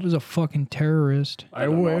up. Nate was a fucking terrorist. I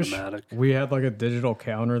wish we had like a digital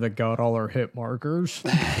counter that got all our hit markers.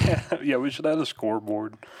 Yeah, we should have a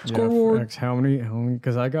scoreboard. Scoreboard. How many?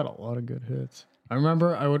 Because I got a lot of good hits. I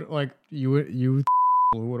remember I would like you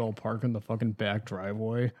would all park in the fucking back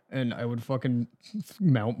driveway, and I would fucking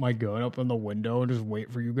mount my gun up in the window and just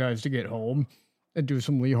wait for you guys to get home and do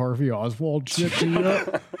some Lee Harvey Oswald shit to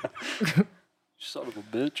you. Son of a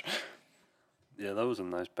bitch. Yeah, that was a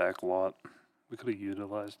nice back lot. We could have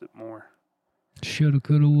utilized it more. Shoulda,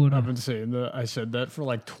 coulda, woulda. I've been saying that. I said that for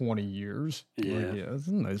like 20 years. Yeah. Like, yeah, it's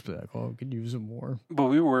a nice back lot. We could use it more. But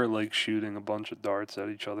we were like shooting a bunch of darts at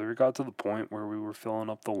each other. It got to the point where we were filling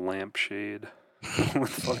up the lampshade with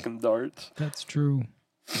fucking darts. That's true.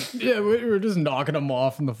 Yeah, we were just knocking them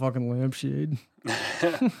off in the fucking lampshade.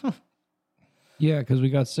 Yeah, because we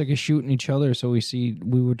got sick of shooting each other, so we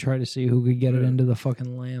would try to see who could get it into the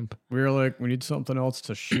fucking lamp. We were like, we need something else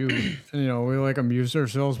to shoot. And, you know, we like amused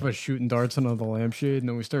ourselves by shooting darts into the lampshade, and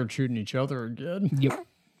then we started shooting each other again. Yep.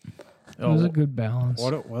 It was a good balance.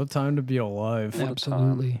 What a time to be alive.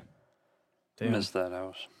 Absolutely. I miss that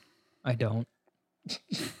house. I don't.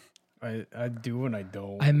 I do and I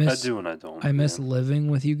don't. I do and I don't. I miss living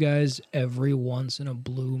with you guys every once in a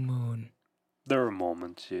blue moon. There are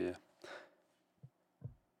moments, yeah.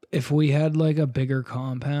 If we had like a bigger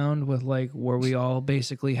compound with like where we all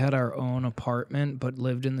basically had our own apartment but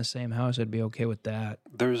lived in the same house, I'd be okay with that.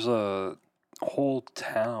 There's a whole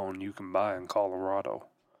town you can buy in Colorado.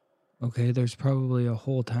 Okay, there's probably a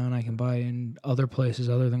whole town I can buy in other places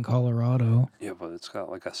other than Colorado. Yeah, but it's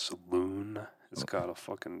got like a saloon. It's got a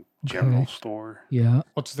fucking general store. Yeah.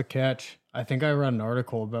 What's the catch? I think I read an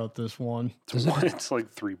article about this one. It's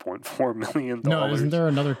like $3.4 million. No, isn't there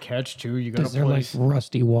another catch too? You got Is there like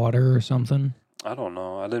rusty water or something? I don't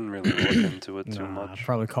know. I didn't really look into it too much.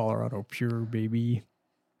 Probably Colorado Pure, baby.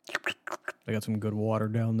 They got some good water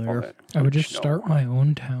down there. I would just start my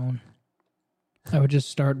own town. I would just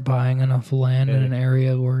start buying enough land in an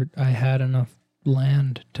area where I had enough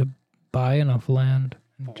land to buy enough land.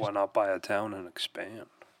 Why not buy a town and expand?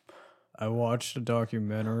 I watched a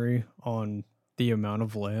documentary on the amount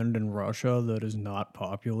of land in Russia that is not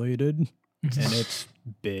populated, and it's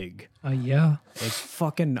big. Yeah. It's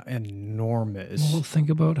fucking enormous. Well,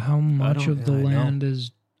 think about how much of the land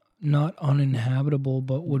is not uninhabitable,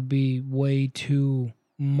 but would be way too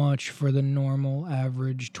much for the normal,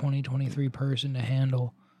 average 2023 person to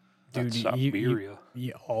handle. That's Dude, Siberia.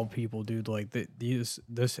 all people, dude, like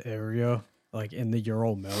this area, like in the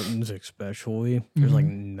Ural Mountains especially, there's like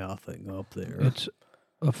nothing up there. It's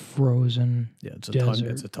a frozen it's a desert.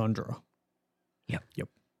 it's a tundra. Yep.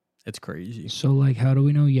 It's crazy. So, like, how do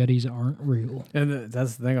we know Yetis aren't real? And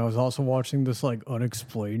that's the thing. I was also watching this like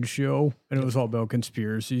unexplained show, and it was all about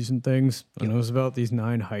conspiracies and things. And it was about these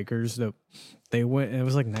 9 hikers that they went. And it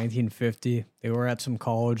was like 1950. They were at some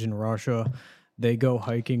college in Russia. They go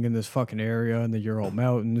hiking in this fucking area in the Ural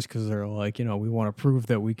Mountains because they're like, we want to prove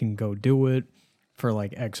that we can go do it for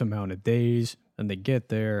like X amount of days. And they get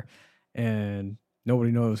there, and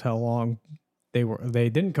nobody knows how long they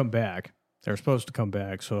didn't come back. They're supposed to come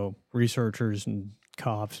back, so researchers and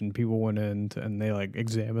cops and people went in and they like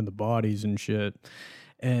examined the bodies and shit,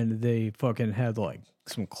 and they fucking had like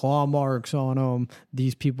some claw marks on them.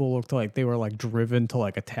 These people looked like they were like driven to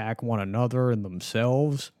like attack one another and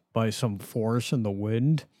themselves by some force in the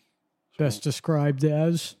wind. Best described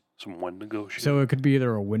as Some Wendigo shit. so it could be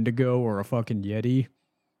either a Wendigo or a fucking Yeti.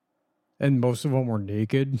 And most of them were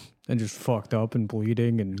naked and just fucked up and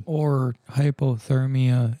bleeding. And Or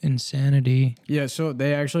hypothermia, insanity. yeah, so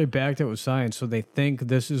they actually backed it with science. So they think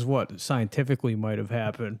this is what scientifically might have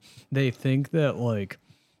happened. They think that like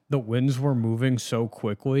the winds were moving so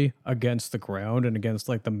quickly against the ground and against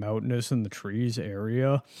like the mountainous and the trees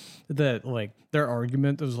area that like their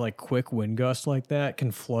argument is like quick wind gusts like that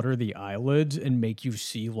can flutter the eyelids and make you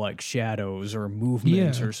see like shadows or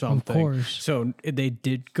movements Yeah, or of something. course. So they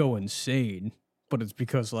did go insane, but it's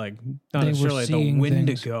because like not They were necessarily the seeing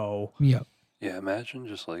Wendigo. Yep. Yeah, imagine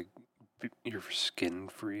just like your skin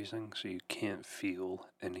freezing so you can't feel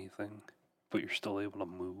anything, but you're still able to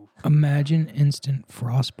move. Imagine instant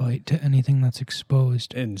frostbite to anything that's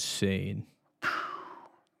exposed. Insane.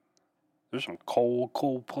 There's some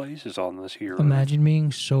cold places on this here. Imagine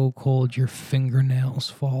being so cold your fingernails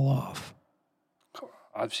fall off.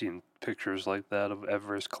 I've seen pictures like that of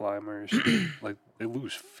Everest climbers. Like, they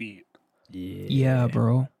lose feet. Yeah,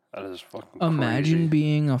 bro. That is fucking Imagine crazy.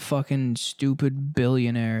 being a fucking stupid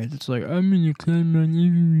billionaire that's like, I'm gonna climb Mount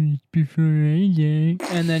Everest before I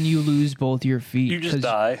die. And then you lose both your feet. You just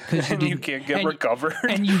die, you and you didn't- can't get and- recovered.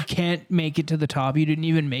 And you can't make it to the top. You didn't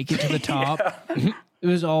even make it to the top. It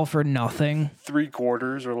was all for nothing.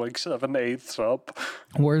 3/4 or like 7/8 up.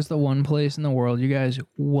 Where's the one place in the world you guys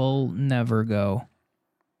will never go?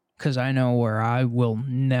 Because I know where I will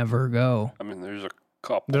never go. I mean, there's a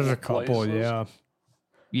couple. There's a of couple, places. yeah.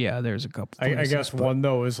 Yeah, there's a couple I places, guess but- one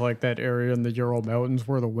though is like that area in the Ural Mountains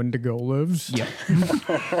where the Wendigo lives. Yep.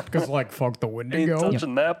 Because like fuck the Ain't Wendigo.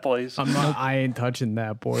 touching that place. I ain't touching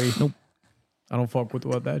that, boy. Nope. I don't fuck with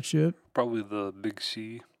what that shit. Probably the Big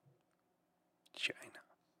C. China.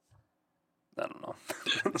 I don't know.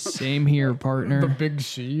 Same here, The partner. big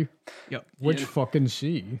C. Yep. Which Yeah. fucking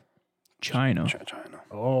C? China. China.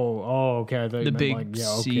 Oh, okay. I thought you The meant, big like, yeah,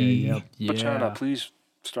 okay, C. yep, But China, yeah. please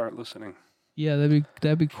start listening. Yeah,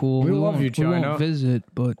 that'd be cool. We love won't, you, We China. won't visit,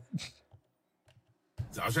 but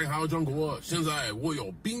早上好，中国！现在我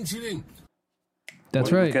有冰淇淋。 that's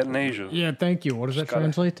What you right. Get in Asia. Yeah, thank you. What does that gotta-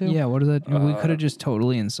 translate to? Yeah, what is that? We could have just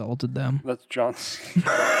totally insulted them. That's John Cena.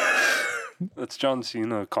 That's John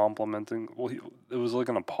Cena complimenting. Well, it was like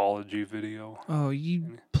an apology video. Oh,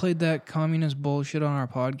 you played that communist bullshit on our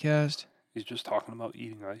podcast? He's just talking about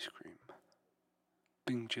eating ice cream.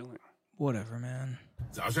 Being chilling. Whatever, man.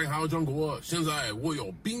 早上好，中国！现在我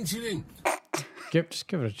有冰淇淋。 Just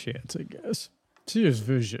give it a chance, I guess. See his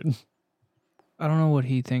vision. I don't know what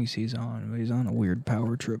he thinks he's on, but he's on a weird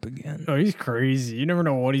power trip again. Oh, he's crazy. You never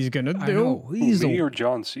know what he's gonna do. I know. He's Me a, or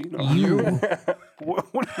John Cena? you.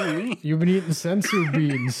 What do you mean? You've been eating sensu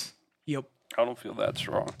beans. Yep. I don't feel that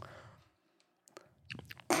strong.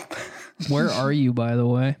 Where are you, by the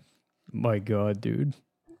way? My God, dude.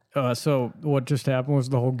 So what just happened was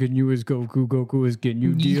the whole Ginyu is Goku, Goku is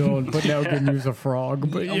Ginyu deal, but now Ginyu's a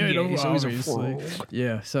frog. But yeah, Okay, so he's a obviously. frog.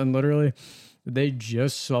 Yeah, so literally, they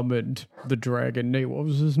just summoned the dragon. Nate, what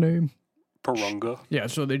was his name? Parunga. Yeah,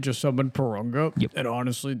 so they just summoned Parunga. Yep. And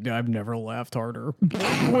honestly, I've never laughed harder.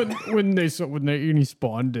 when he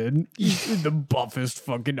spawned in, he's the buffest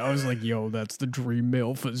fucking. I was like, yo, that's the dream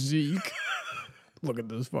male physique. Look at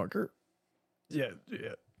this fucker. Yeah.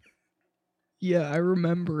 Yeah, I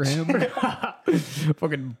remember him.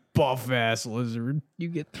 Fucking buff ass lizard. You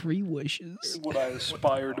get 3 wishes. What I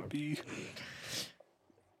aspire to be.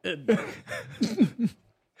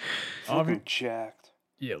 Fucking jacked.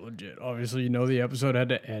 Yeah, legit. Obviously, the episode had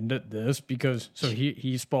to end at this because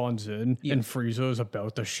he spawns in and Frieza is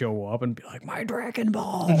about to show up and be like, my Dragon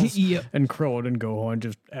Balls. Yep. And Krillin and Gohan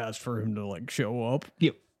just asked for him to like show up.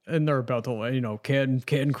 Yep. And they're about to, can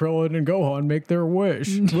Krillin and Gohan make their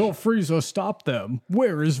wish? Will Frieza stop them?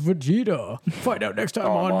 Where is Vegeta? Find out next time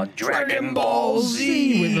on Dragon Ball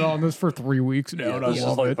Z. We've been on this for 3 weeks now, and I This is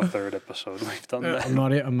love like it. the third episode we've done that.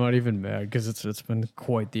 I'm not even mad because it's been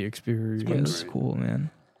quite the experience. It's cool, man.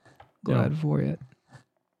 Glad for it.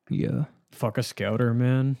 Yeah. Fuck a scouter,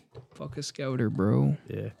 man. Fuck a scouter, bro.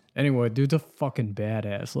 Yeah. Anyway, dude's a fucking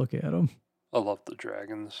badass. Look at him. I love the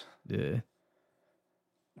dragons. Yeah.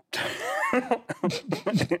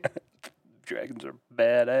 Dragons are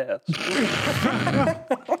badass.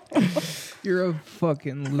 You're a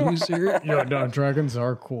fucking loser. No, dragons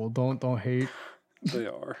are cool. Don't hate. They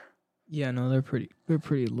are. Yeah, no, they're pretty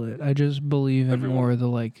lit. I just believe in more of the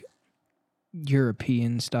like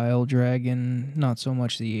European style dragon, not so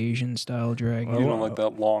much the Asian style dragon. You don't like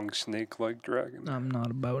that long snake-like dragon? I'm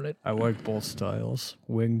not about it. I like both styles,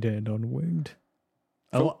 winged and unwinged.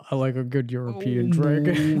 I like a good European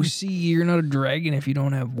dragon. Oh, see, you're not a dragon if you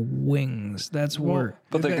don't have wings. That's where.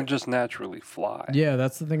 But they can just naturally fly. Yeah,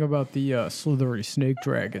 that's the thing about the slithery snake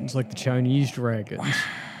dragons, like the Chinese dragons.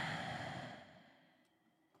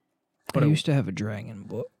 I used to have a dragon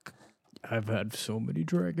book. I've had so many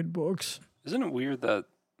dragon books. Isn't it weird that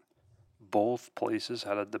both places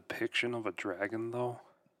had a depiction of a dragon, though?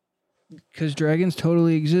 Because dragons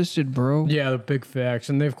totally existed, bro. Yeah, the big facts,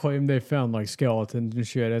 and they've claimed they found like skeletons and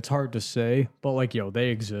shit. It's hard to say, but like, they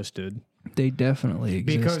existed. They definitely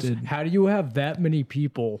existed. Because how do you have that many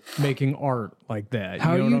people making art like that?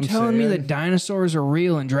 How know are what you I'm telling me saying? that dinosaurs are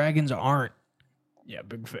real and dragons aren't? Yeah,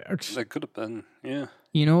 big facts. They could have been, yeah.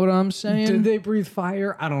 You know what I'm saying? Did they breathe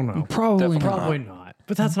fire? I don't know. Probably not. Probably not.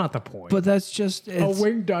 But that's not the point. But that's just a it's,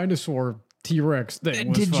 winged dinosaur T-Rex thing.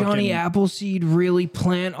 Was did Johnny fucking- Appleseed really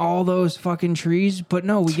plant all those fucking trees? But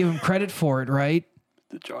no, we give him credit for it, right?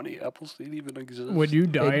 Did Johnny Appleseed even exist? When you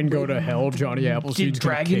die and go to hell, Johnny Appleseed's Did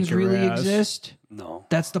gonna kick dragons your really ass. exist? No.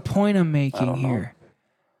 That's the point I'm making here.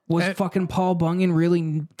 Was fucking Paul Bunyan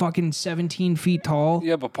really fucking 17 feet tall?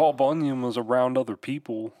 Yeah, but Paul Bunyan was around other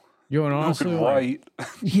people. You know, Who honestly, could like,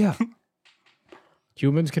 write. Yeah,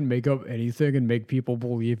 humans can make up anything and make people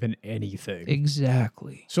believe in anything.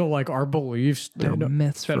 exactly. So, like, our beliefs They're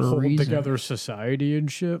myths that for a hold reason. together society and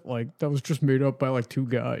shit, like, that was just made up by, like, two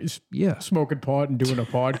guys Yeah, smoking pot and doing a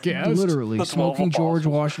podcast. literally. The 12 Smoking George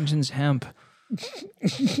apostles. Washington's hemp.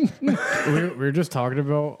 we were just talking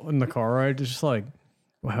about in the car ride, just like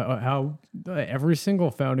how every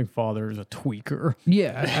single founding father is a tweaker.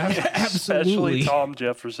 Yeah, Especially absolutely. Tom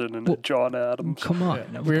Jefferson and John Adams. Come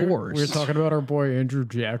on, of We course. were talking about our boy Andrew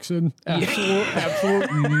Jackson.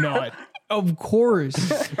 Absolute nut. Of course.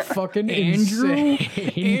 Fucking Andrew?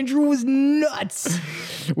 insane. Andrew was nuts.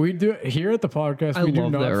 We do here at the podcast. I We do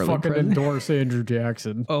love that not early fucking president. endorse Andrew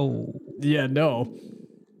Jackson. Oh, Yeah, no.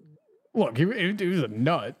 Look, he was a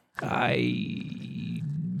nut. I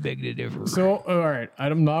beg to differ. So, all right,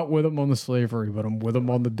 I'm not with him on the slavery, but I'm with him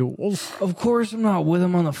on the duels. Of course, I'm not with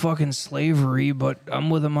him on the fucking slavery, but I'm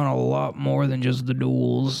with him on a lot more than just the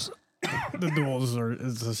duels. The duels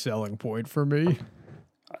is a selling point for me.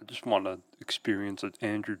 I just want to experience an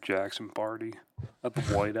Andrew Jackson party at the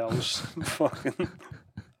White House. Fucking,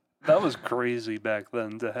 that was crazy back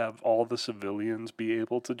then to have all the civilians be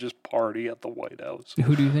able to just party at the White House.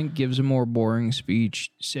 Who do you think gives a more boring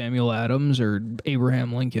speech, Samuel Adams or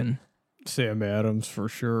Abraham Lincoln? Sam Adams for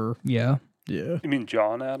sure. Yeah. Yeah. You mean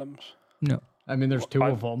John Adams? No. I mean, there's two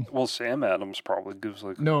of them. Well, Sam Adams probably gives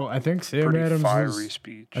like No, I think a Sam pretty Adams fiery is,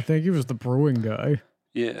 speech. I think he was the brewing guy.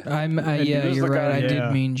 Yeah. Yeah, was you're the right. guy- I Yeah.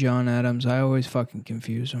 did mean John Adams. I always fucking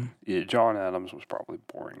confuse him. Yeah, John Adams was probably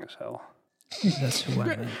boring as hell. That's who I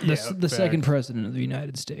meant. Yeah, The second fact. president of the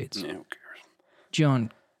United States. Yeah, who cares?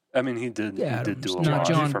 John I mean, he did do Adams. a Not lot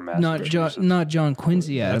for John, Massachusetts. not John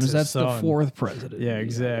Quincy Adams. his That's the son. fourth president. Yeah, of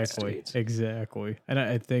the United exactly. States. Exactly. And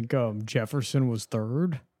I think Jefferson was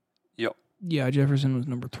third. Yep. Yeah, Jefferson was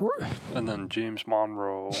number 3. And then James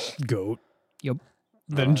Monroe. Goat. Yep.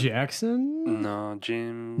 Then Jackson? No,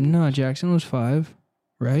 James. No, Jackson was 5,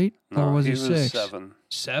 right? No, or was he it was 6? 7.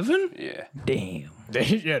 7? Yeah. Damn.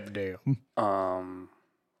 Yeah, damn.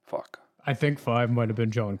 Fuck. I think 5 might have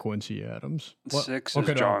been John Quincy Adams. 6 look is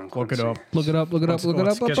it John up. Look it Quincy. up. Look it up, look it up, Let's- look it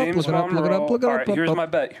let's up, get up, James look it up, look it Monroe. up, look it All up, right, up, here's up. my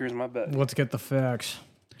bet. Here's my bet. Let's get the facts.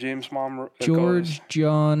 James Monroe. George,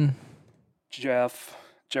 John,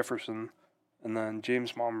 Jefferson, and then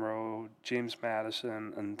James Monroe, James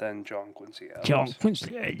Madison, and then John Quincy Adams. John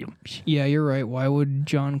Quincy Adams. Yeah, you're right. Why would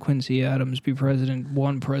John Quincy Adams be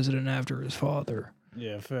one president after his father?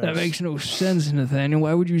 Yeah, facts. That makes no sense, Nathaniel.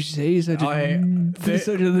 Why would you say such a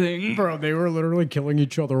thing? Bro, they were literally killing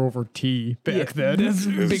each other over tea back then. That's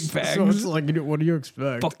big facts. So it's like, what do you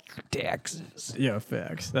expect? Fuck your taxes. Yeah,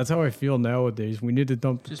 facts. That's how I feel nowadays. We need to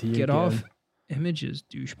dump the Just tea get again. off images,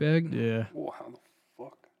 douchebag. Yeah. Whoa, how the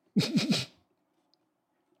fuck?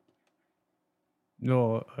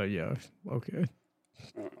 No, yeah. Okay.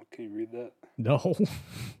 Can you read that? No. Jesus.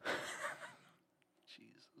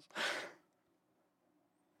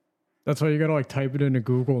 That's why you gotta like type it into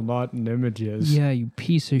Google, not in images. Yeah, you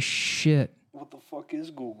piece of shit. What the fuck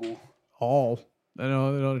is Google? All. I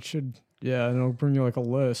know it should. Yeah, and it'll bring you like a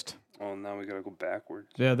list. Oh, now we gotta go backwards.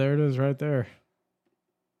 Yeah, there it is right there.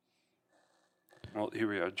 Well, here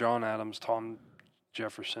we are. John Adams, Tom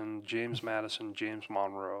Jefferson, James Madison, James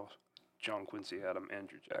Monroe, John Quincy Adams,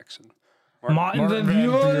 Andrew Jackson. Martin Van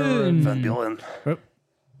Van Buren. Buren.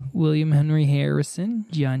 William Henry Harrison.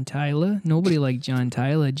 John Tyler. Nobody like John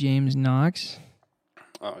Tyler. James Knox.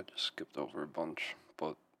 Oh, I just skipped over a bunch.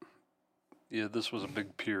 But, yeah, this was a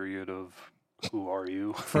big period of who are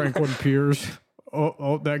you? Franklin Pierce.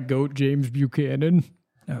 Oh, that goat, James Buchanan.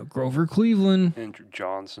 Grover Cleveland. Andrew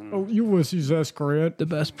Johnson. Oh, Ulysses S. Grant. The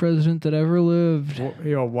best president that ever lived.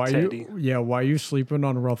 Well, why Teddy. you sleeping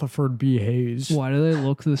on Rutherford B. Hayes? Why do they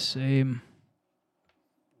look the same?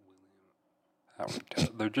 Howard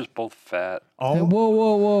Taft. They're just both fat. Hey,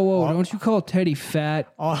 whoa. Don't you call Teddy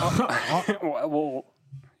fat? Well,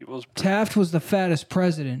 he was. Taft was the fattest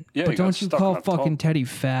president. Yeah, but he got don't you stuck call on fucking top. Teddy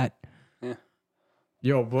fat?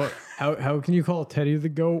 Yo, but how can you call Teddy the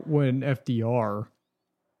GOAT when FDR?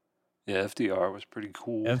 Yeah, FDR was pretty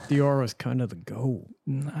cool. FDR was kind of the GOAT.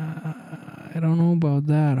 I don't know about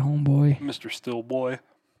that, homeboy. Mr. Stillboy.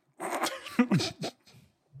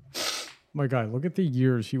 My guy, look at the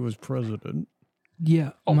years he was president.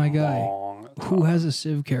 Yeah. Oh my guy. Long Who has a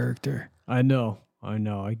Civ character? I know,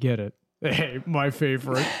 I get it. Hey, my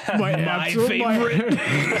favorite. My favorite.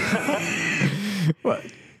 What?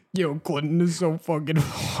 Yo, Clinton is so fucking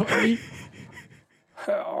funny.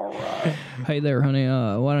 All right. Hey there, honey.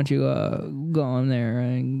 Why don't you go in there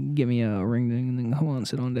and give me a ring and then come on,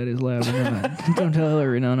 sit on Daddy's lap. And, don't tell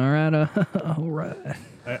Hillary none, all right? All right.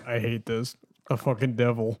 I hate this. The fucking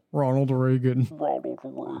devil. Ronald Reagan.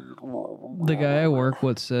 The guy I work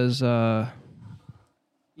with says, that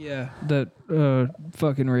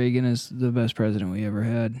fucking Reagan is the best president we ever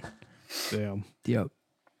had. Damn. Yep.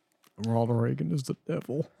 Ronald Reagan is the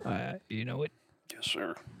devil. You know it. Yes,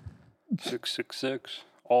 sir. 666.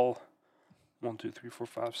 All 1, 2, 3, 4,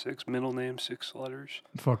 5, 6. Middle name 6 letters.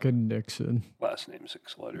 Fucking Nixon. Last name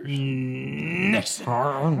 6 letters. Nixon.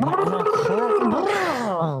 I'm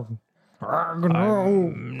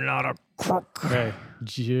Not a crook. Hey,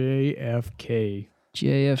 JFK.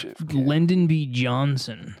 JF. Lyndon B.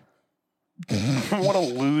 Johnson. What a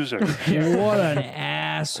loser. What an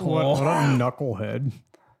asshole. What a knucklehead.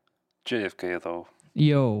 JFK, though.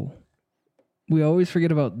 Yo, we always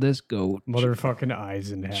forget about this goat. Motherfucking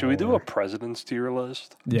Eisenhower. Should we do a president's tier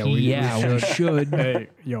list? Yeah, we should. Hey,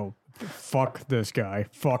 yo, fuck this guy.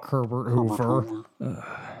 Fuck Herbert Hoover.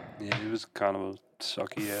 Yeah, he was kind of a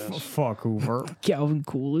sucky ass. Fuck Hoover. Calvin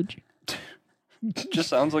Coolidge. Just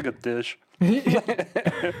sounds like a dish.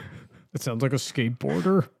 It sounds like a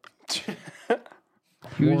skateboarder.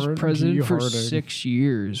 He was Warren president G. for Harding. 6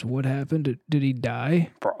 years. What happened? Did he die?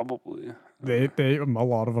 Probably. They a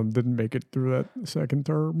lot of them didn't make it through that second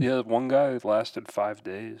term. Yeah, one guy lasted 5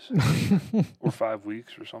 days. Or 5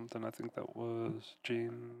 weeks or something. I think that was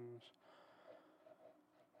James.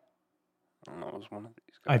 I don't know, it was one of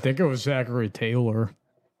these guys. I think it was Zachary Taylor.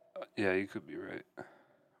 Yeah, you could be right.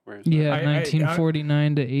 Where's Yeah, I-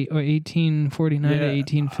 1949 to 1849 to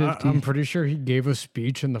 1850. I'm pretty sure he gave a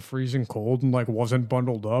speech in the freezing cold and like wasn't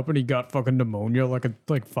bundled up, and he got fucking pneumonia like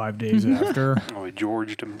 5 days after. Oh, he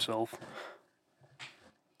Georged himself.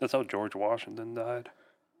 That's how George Washington died.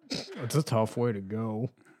 It's a tough way to go.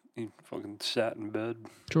 He fucking sat in bed.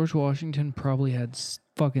 George Washington probably had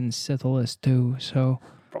fucking syphilis too, so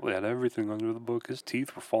Probably had everything under the book. His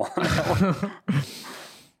teeth were falling out.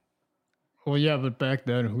 Well, yeah, but back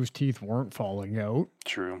then, whose teeth weren't falling out?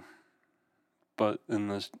 True. But in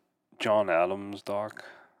this John Adams doc,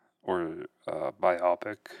 or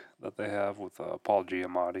biopic that they have with Paul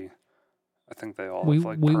Giamatti, I think they all we have,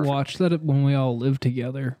 like, we perfect- watched that when we all lived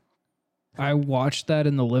together. I watched that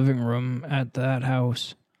in the living room at that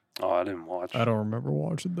house. Oh, I didn't watch. I don't remember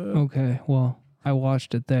watching that. Okay, well, I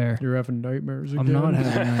watched it there. You're having nightmares again. I'm not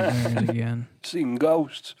having nightmares again. Seen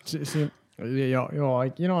ghosts.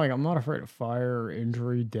 Like I'm not afraid of fire,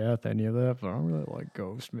 injury, death, any of that, but I don't really like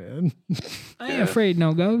ghosts, man. I ain't afraid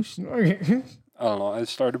no ghost. I I don't know. I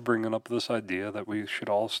started bringing up this idea that we should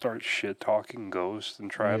all start shit talking ghosts and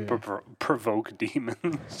try and provoke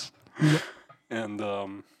demons. And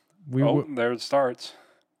there it starts.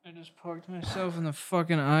 I just poked myself in the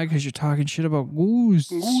fucking eye because you're talking shit about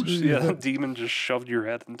ghosts. Yeah, the demon just shoved your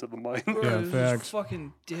head into the mic. Bro, Yeah, this facts.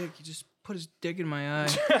 fucking dick. He just put his dick in my eye.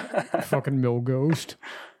 Fucking mill ghost.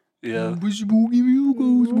 Yeah. Spooky Mew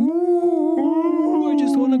goes, I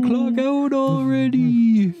just want to clock out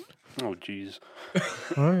already. Oh, jeez.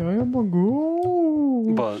 I am a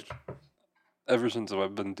ghost. But ever since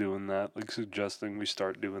I've been doing that, like suggesting we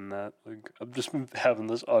start doing that, like I've just been having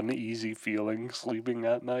this uneasy feeling sleeping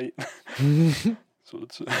at night. So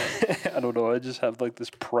it's, I don't know, I just have like this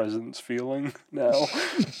presence feeling now.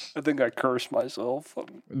 I think I cursed myself.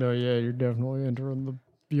 No, yeah, you're definitely entering the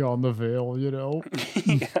beyond the veil, you know.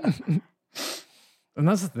 Yeah. And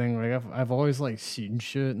that's the thing, like I've always like seen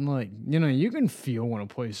shit and like, you know, you can feel when a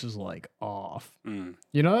place is like off. Mm.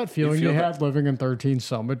 You know that feeling you feel had living in 13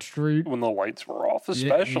 Summit Street? When the lights were off,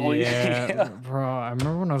 especially. Yeah, bro. I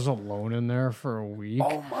remember when I was alone in there for a week.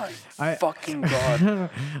 Oh my fucking God.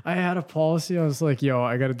 I had a policy. I was like, yo,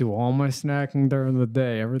 I got to do all my snacking during the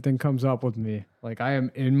day. Everything comes up with me. Like I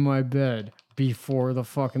am in my bed before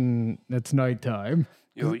it's nighttime.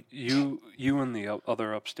 Yo, you and the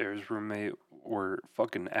other upstairs roommate were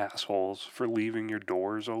fucking assholes for leaving your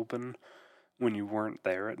doors open when you weren't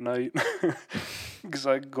there at night. Because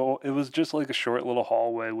it was just like a short little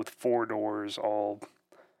hallway with 4 doors all.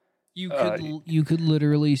 You could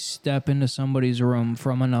literally step into somebody's room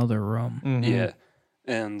from another room. Mm-hmm. Yeah.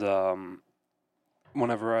 And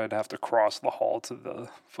whenever I'd have to cross the hall to the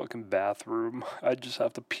fucking bathroom, I'd just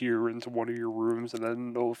have to peer into one of your rooms, and I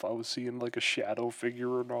didn't know if I was seeing like a shadow figure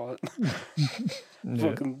or not.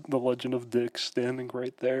 Yeah. Fucking the Legend of Dick standing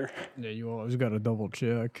right there. Yeah, you always got to double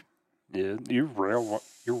check. Yeah, your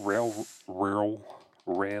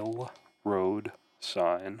railroad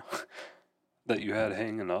sign that you had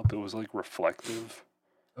hanging up, it was like reflective.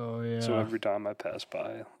 Oh yeah. So every time I passed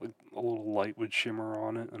by, like a little light would shimmer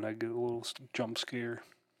on it, and I'd get a little jump scare.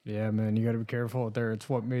 Yeah, man, you got to be careful out there. It's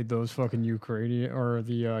what made those fucking Ukrainian or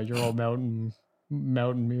the Ural mountain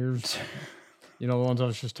mirrors. You know the ones I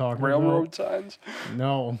was just talking Railroad about. signs.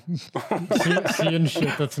 No, seeing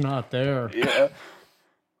shit that's not there. Yeah.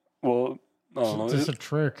 Well, I don't know. It's just a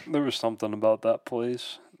trick. There was something about that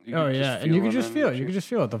place. Oh yeah, and you could just feel it. You could could just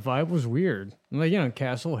feel it. The vibe was weird. Like, you know,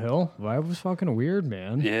 Castle Hill, vibe was fucking weird,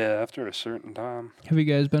 man. Yeah, after a certain time. Have you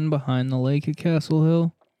guys been behind the lake at Castle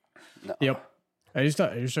Hill? No. Yep. I used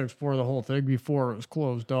to explore the whole thing before it was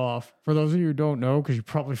closed off. For those of you who don't know, because you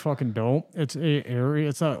probably fucking don't, it's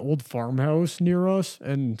an old farmhouse near us,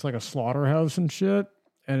 and it's like a slaughterhouse and shit.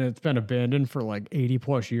 And it's been abandoned for like 80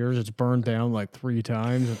 plus years. It's burned down like 3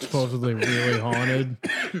 times. It's supposedly really haunted.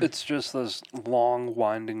 It's just this long,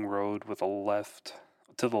 winding road with a left.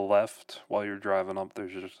 To the left, while you're driving up,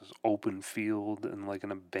 there's just this open field and like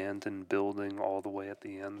an abandoned building all the way at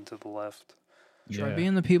the end to the left. Try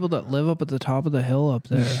being the people that live up at the top of the hill up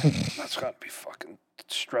there. That's got to be fucking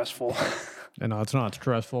stressful. And no, it's not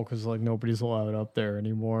stressful because like nobody's allowed up there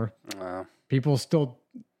anymore. Wow. People still,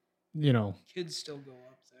 you know, Kids still go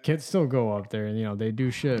up there. kids still go up there, and you know they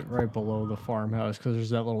do shit right below the farmhouse because there's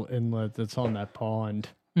that little inlet that's on that pond.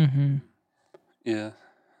 Mm-hmm. Yeah,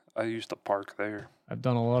 I used to park there. I've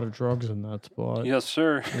done a lot of drugs in that spot. Yes,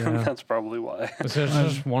 sir. Yeah. That's probably why. It's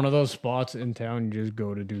just one of those spots in town you just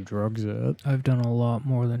go to do drugs at. I've done a lot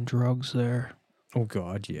more than drugs there. Oh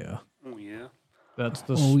God, yeah. Oh, yeah. That's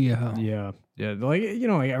the Oh yeah. yeah. Like, you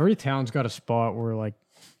know, like every town's got a spot where like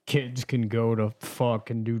kids can go to fuck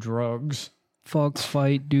and do drugs. Fuck,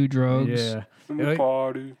 fight, do drugs. Yeah. And Like-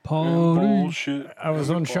 party. Party. And bullshit. I was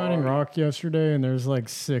and on Shining party. Rock yesterday, and there's like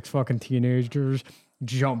 6 fucking teenagers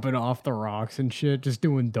jumping off the rocks and shit, just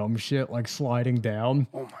doing dumb shit like sliding down.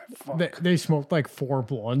 Oh, my fuck. They smoked like 4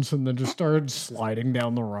 blunts and then just started sliding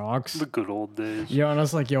down the rocks. The good old days. Yeah, and I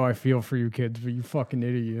was like, yo, I feel for you kids, but you fucking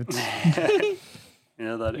idiots.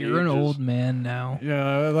 Yeah, that You're an age old is- man now.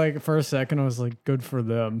 Yeah, like for a second I was like, good for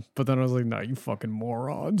them. But then I was like, nah, you fucking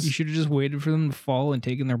morons. You should have just waited for them to fall and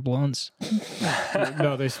taken their blunts.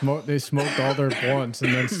 No, they smoked all their blunts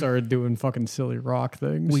and then started doing fucking silly rock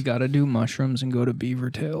things. We gotta do mushrooms and go to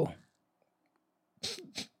Beavertail.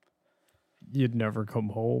 You'd never come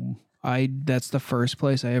home. That's the first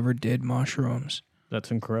place I ever did mushrooms. That's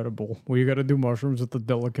incredible. Well, you got to do mushrooms at the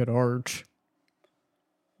Delicate Arch.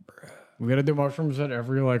 We got to do mushrooms at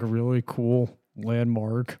every like really cool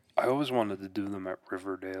landmark. I always wanted to do them at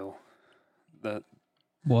Riverdale.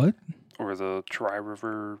 What? Or the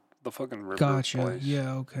Tri-River, the fucking river Gotcha. place.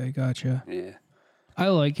 Yeah, okay, gotcha. Yeah. I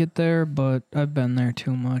like it there, but I've been there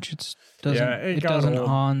too much. It doesn't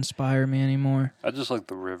awe-inspire me anymore. I just like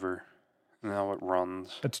the river and how it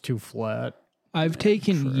runs. It's too flat. I've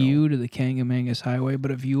taken you to the Kangamangas Highway, but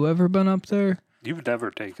have you ever been up there? You've never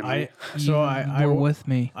taken me. You were with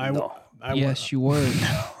me. Yes, you were.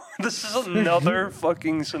 This is another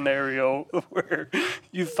fucking scenario where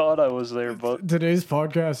you thought I was there, but Today's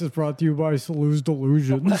podcast is brought to you by Salu's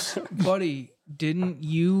Delusions. Buddy, didn't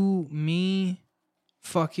you, me,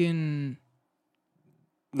 fucking...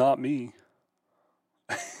 not me.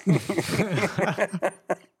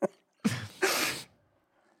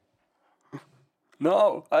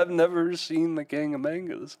 No, I've never seen the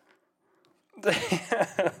Kangamangas.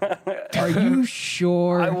 Are you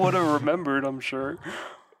sure? I would have remembered, I'm sure.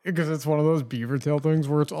 Because it's one of those beaver tail things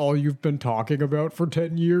where it's all you've been talking about for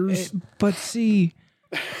 10 years. But see...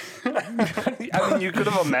 I mean, you could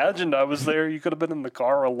have imagined I was there. You could have been in the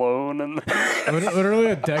car alone. And Literally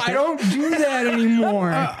a decade. I don't do that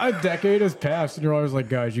anymore. A decade has passed and you're always like,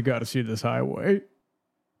 guys, you got to see this highway.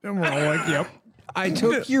 And we're all like, yep. I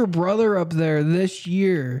took your brother up there this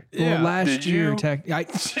year. Yeah. Or last Did year.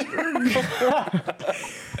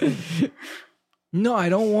 you? No, I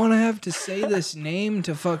don't want to have to say this name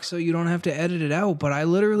to fuck so you don't have to edit it out. But I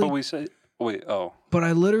literally... But we say... Wait, oh. But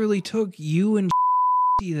I literally took you and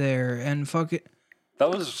there and fuck it. That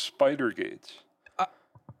was Spider Gates.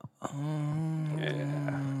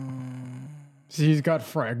 Yeah. See, he's got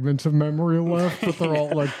fragments of memory left, but they're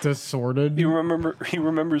all like distorted. He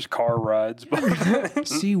remembers car rides, but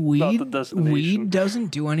see, weed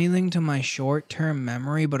doesn't do anything to my short-term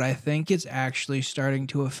memory, but I think it's actually starting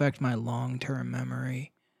to affect my long-term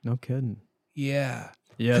memory. No kidding. Yeah.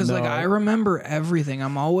 Yeah, because like I remember everything.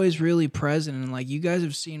 I'm always really present, and like you guys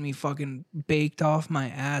have seen me fucking baked off my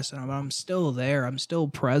ass, and I'm still there. I'm still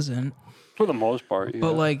present. For the most part, yeah.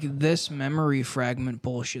 But like this memory fragment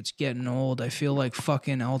bullshit's getting old. I feel like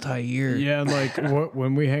fucking Altair. Yeah, like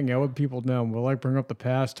when we hang out with people now, we'll like bring up the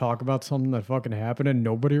past, talk about something that fucking happened, and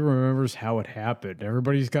nobody remembers how it happened.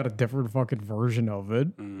 Everybody's got a different fucking version of it.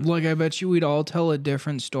 Like I bet you we'd all tell a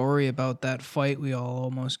different story about that fight we all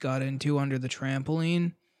almost got into under the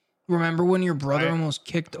trampoline. Remember when your brother almost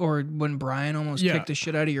kicked, or when Brian almost kicked the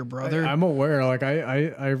shit out of your brother? I'm aware. Like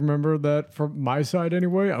I remember that from my side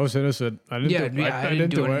anyway. I was innocent. I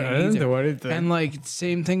didn't do anything. And like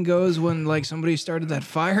same thing goes when like somebody started that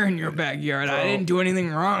fire in your backyard. I didn't do anything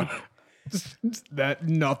wrong. That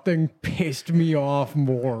nothing pissed me off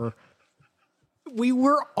more. We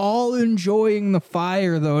were all enjoying the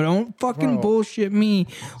fire, though. Don't fucking bullshit me.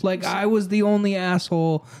 Like, I was the only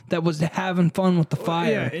asshole that was having fun with the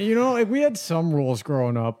fire. Yeah, you know, like, we had some rules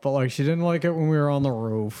growing up, but, like, she didn't like it when we were on the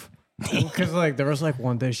roof. Because, like, there was, like,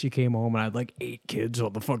 one day she came home and I had, like, 8 kids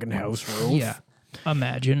on the fucking house roof. Yeah.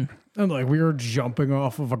 Imagine. And, like, we were jumping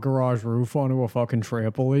off of a garage roof onto a fucking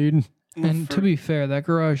trampoline. And to be fair, that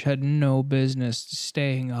garage had no business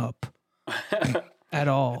staying up. At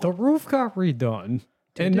all. The roof got redone.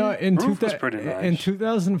 And in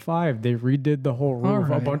 2005, they redid the whole roof.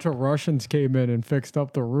 Right. A bunch of Russians came in and fixed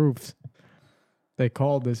up the roofs. They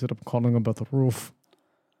said I'm calling about the roof.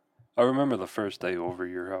 I remember the first day over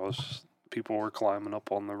your house. People were climbing up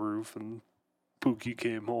on the roof, and Pookie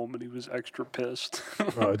came home, and he was extra pissed.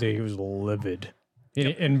 Oh, dude, he was livid.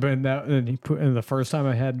 Yep. And the first time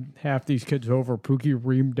I had half these kids over, Pookie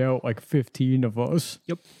reamed out like 15 of us.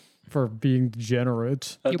 Yep. For being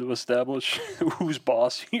degenerates. Had to establish who's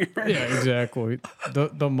boss here. Yeah, exactly.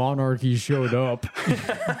 The monarchy showed up.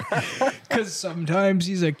 Because sometimes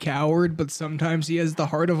he's a coward, but sometimes he has the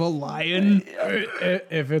heart of a lion.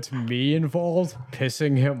 If it's me involved,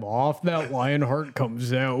 pissing him off, that lion heart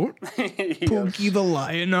comes out. Pookie the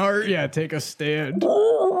lion heart. Yeah, take a stand.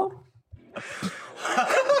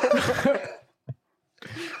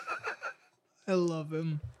 I love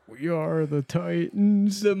him. We are the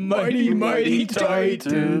Titans, the mighty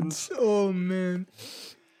Titans. Oh, man.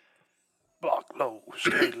 Block low,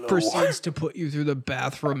 stay low. Proceeds to put you through the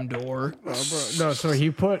bathroom door. No, so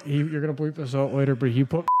you're going to bleep this out later, but he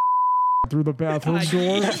put through the bathroom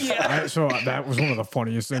door. Yeah. So that was one of the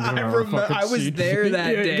funniest things I've ever fucking I was seen. there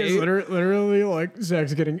that day. Literally, like,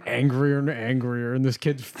 Zach's getting angrier and angrier, and this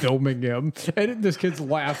kid's filming him. And this kid's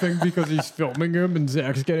laughing because he's filming him, and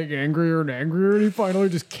Zach's getting angrier and angrier, and he finally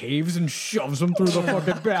just caves and shoves him through the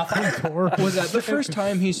fucking bathroom door. Was that the first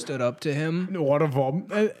time he stood up to him? One of them.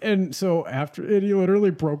 And so after it, he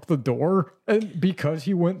literally broke the door. And because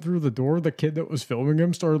he went through the door, the kid that was filming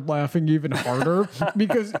him started laughing even harder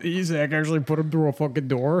because Zach actually put him through a fucking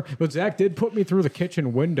door. But Zach did put me through the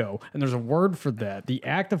kitchen window, and there's a word for that. The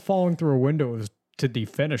act of falling through a window is to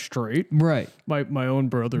defenestrate. Right. My own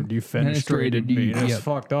brother defenestrated me. you, And it's yep.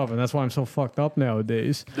 fucked up, and that's why I'm so fucked up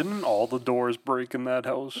nowadays. Didn't all the doors break in that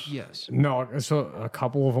house? Yes. No, so a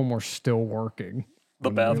couple of them were still working.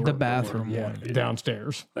 The bathroom Yeah, one.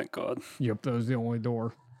 downstairs. Thank God. Yep, that was the only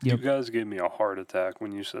door. Yep. You guys gave me a heart attack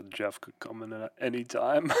when you said Jeff could come in at any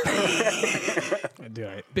time.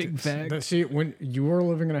 Big fact. See, when you are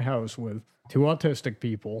living in a house with 2 autistic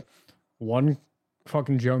people, 1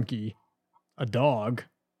 fucking junkie, a dog,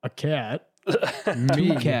 a cat, me.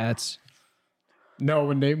 2 cats. No,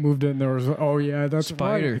 when Nate moved in, there was, oh yeah, that's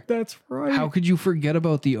Spider. right. That's right. How could you forget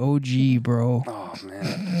about the OG, bro? Oh,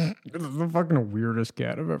 man. This is the fucking weirdest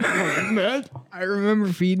cat I've ever met. I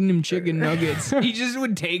remember feeding him chicken nuggets. He just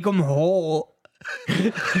would take them whole.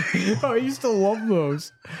 I used to love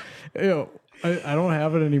those. Ew. I don't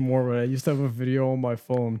have it anymore, but I used to have a video on my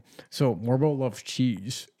phone. So Morbo loves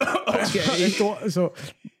cheese. Okay. So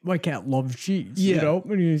my cat loves cheese. Yeah. You know,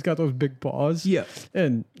 and he's got those big paws. Yeah.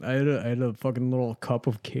 And I had a fucking little cup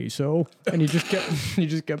of queso, and he just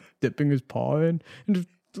kept dipping his paw in and just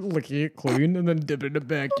licking it clean and then dipping it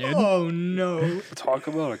back in. Oh no. Talk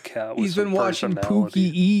about a cat with He's been some watching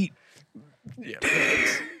personality. Pookie eat. Yeah.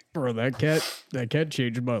 Bro, that cat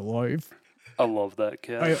changed my life. I love that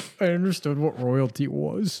cat. I understood what royalty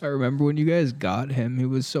was. I remember when you guys got him. He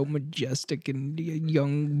was so majestic and a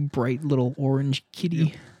young, bright little orange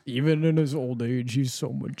kitty. Even in his old age, he's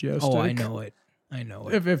so majestic. Oh, I know it. I know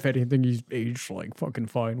it. If anything, he's aged like fucking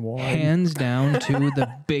fine wine. Hands down to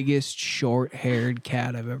the biggest short-haired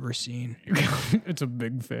cat I've ever seen. It's a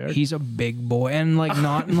big fact. He's a big boy, and like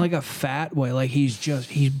not in like a fat way. Like he's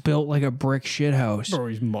built like a brick shit house. Bro,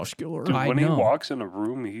 he's muscular. Dude, I when know. he walks in a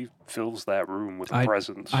room, he fills that room with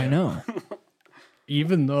presence. I know.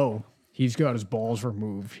 Even though he's got his balls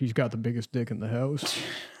removed, he's got the biggest dick in the house.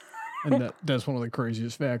 And that's one of the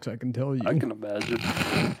craziest facts I can tell you. I can imagine.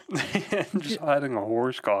 Just hiding a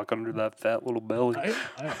horse cock under that fat little belly.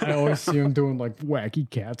 I always see him doing like wacky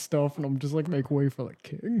cat stuff, and I'm just like, make way for the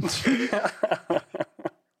king.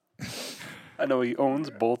 I know he owns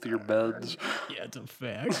both your beds. Yeah, it's a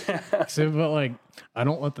fact. See, but like, I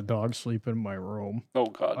don't let the dog sleep in my room. Oh,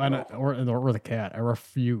 God, no. Or the cat. I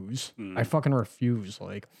refuse. I fucking refuse.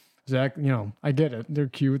 Like, Zach, you know, I get it. They're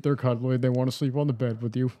cute. They're cuddly. They want to sleep on the bed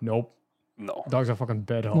with you. Nope. No. Dog's a fucking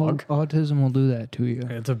bed Well, hog. autism will do that to you.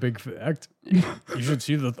 It's a big fact. You should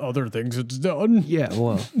see the other things it's done. Yeah,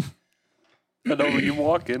 well, I know you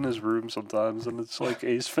walk in his room sometimes and it's like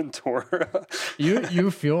Ace Ventura.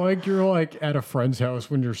 You feel like you're like at a friend's house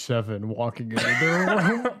when you're 7 walking into their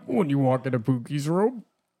room when you walk into Pookie's room.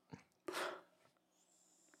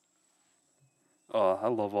 Oh, I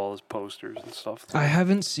love all his posters and stuff. I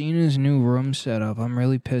haven't seen his new room setup. I'm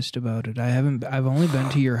really pissed about it. I've only been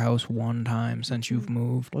to your house one time since you've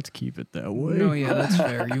moved. Let's keep it that way. No, yeah, that's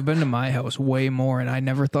fair. You've been to my house way more, and I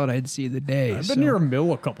never thought I'd see the day. I've been to your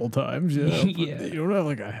mill a couple times. Yeah, but Yeah. You don't have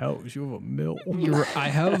like a house. You have a mill. I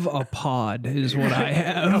have a pod, is what I A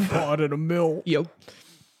have. pod and a mill. Yep.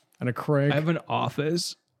 And a crank. I have an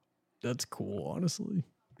office. That's cool, honestly.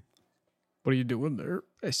 What are you doing there?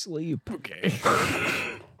 I sleep. Okay.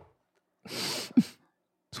 That's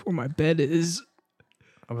where my bed is.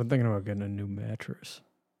 I've been thinking about getting a new mattress.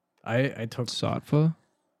 I took. Satva.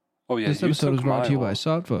 Oh, yeah. This you episode took is brought to you by mine.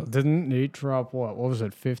 Satva. Didn't Nate drop what? What was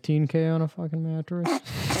it? 15K on a fucking mattress?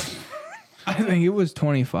 I think it was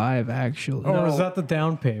 25, actually. Or was that the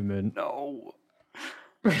down payment? No.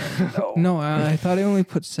 No. No, I thought I only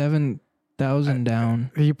put 7,000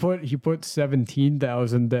 down. He put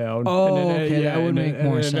 17,000 down. Oh, and then, okay, that would make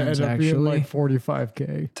more it sense, ended up being actually. like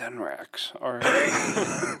 45K. 10 racks. All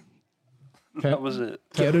right. That was it.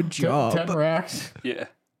 Get a job. 10 racks. Yeah.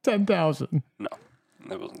 10,000. No.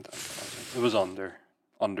 It wasn't 10,000. It was under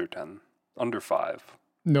 10. Under 5.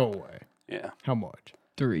 No way. Yeah. How much?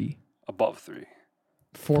 3. Above 3.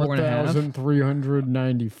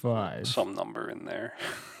 4,395. Some number in there.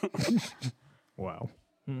 Wow.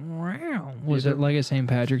 Wow. Was it like a St.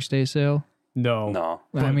 Patrick's Day sale? No. No.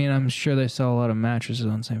 I mean, I'm sure they sell a lot of mattresses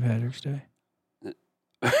on St. Patrick's Day.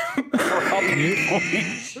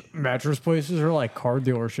 Mattress places are like car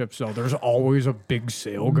dealerships, so there's always a big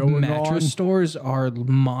sale going Mattress on. stores are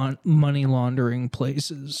money laundering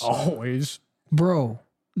places. Always. Bro,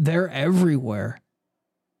 they're everywhere.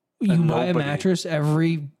 You And buy a nobody- mattress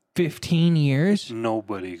every 15 years,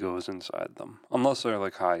 Nobody goes inside them. Unless they're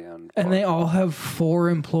like high end. and they all have 4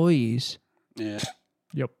 employees. Yeah.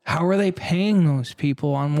 Yep. How are they paying those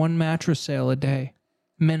people on one mattress sale a day?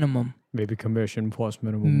 Minimum. Maybe commission plus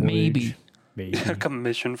minimum Maybe. wage. Maybe. A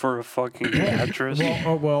commission for a fucking mattress.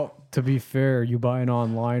 Well, to be fair, you buy an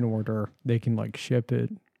online order, they can like ship it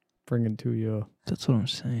bringing to you. That's what I'm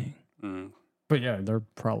saying. Mm. But yeah, they're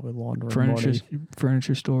probably laundering money.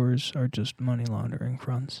 Furniture stores are just money laundering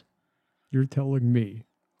fronts. You're telling me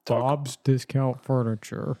Bob's Discount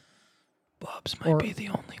Furniture. Bob's might be the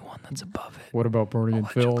only one that's above it. What about Bernie and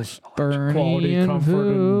Phil's? Bernie Quality, and comfort,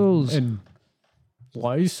 Phil's. and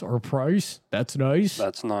lice or price? That's nice.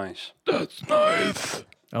 That's nice. That's nice.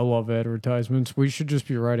 I love advertisements. We should just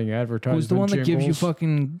be writing advertisements. Who's the one that gives you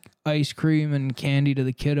fucking ice cream and candy to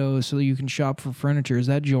the kiddos so that you can shop for furniture? Is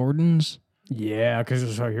that Jordan's? Yeah,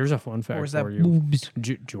 because here's a fun fact Or is that for you. Boobs?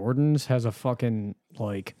 Jordan's has a fucking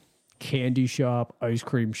like candy shop, ice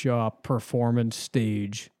cream shop, performance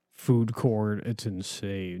stage, food court. It's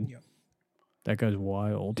insane. Yep. That guy's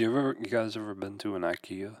wild. You guys ever been to an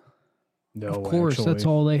IKEA? No, of course, actually. that's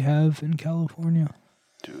all they have in California.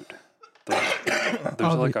 Dude,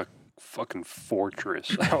 there's like a fucking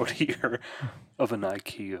fortress out here of an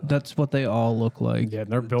IKEA. That's what they all look like. Yeah,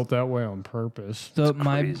 they're built that way on purpose.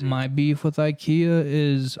 My beef with IKEA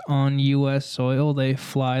is on U.S. soil. They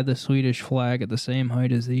fly the Swedish flag at the same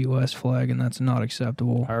height as the U.S. flag, and that's not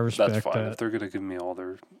acceptable. I respect That's fine that. if they're gonna give me all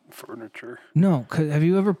their furniture. No, have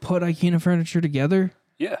you ever put IKEA furniture together?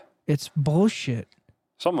 Yeah, It's bullshit.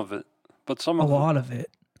 some of it, but some A of lot of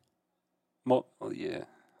it. Well, yeah.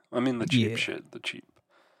 I mean the cheap shit, the cheap.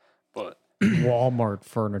 But Walmart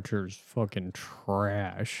furniture's fucking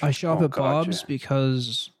trash. I shop at Bob's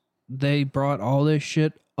because they brought all this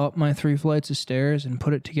shit up my 3 flights of stairs and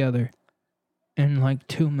put it together in like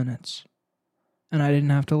 2 minutes. And I didn't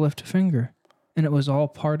have to lift a finger. And it was all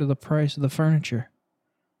part of the price of the furniture.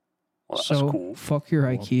 well, that's So cool. fuck your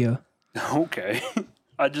IKEA. Okay.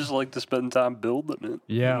 I just like to spend time building it.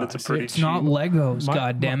 Yeah, and it's pretty It's cheap. not Legos,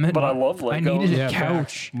 goddammit. But I love Legos. I needed a Yeah,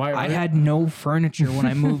 couch. my- I had no furniture when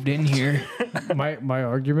I moved in here. my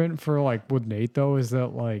argument for like with Nate though is that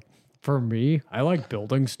like for me, I like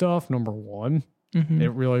building stuff. Number one, Mhm.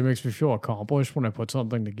 it really makes me feel accomplished when I put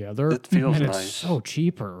something together. It feels and nice. it's so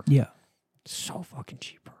cheaper. Yeah. So fucking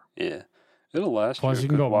cheaper. Yeah. It'll last Plus, you you a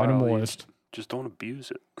can good go while. minimalist. Just don't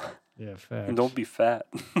abuse it. Yeah, facts. And don't be fat.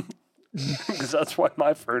 Because that's why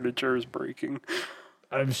my furniture is breaking.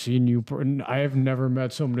 I've seen you. I have never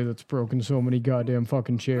met somebody that's broken so many goddamn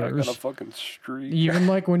fucking I chairs. got a fucking streak. Even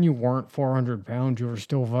like when you weren't 400 pounds, you were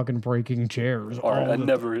still fucking breaking chairs. All right, I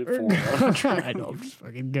never hit 400. I know, I'm just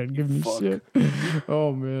fucking gonna give me Fuck. shit.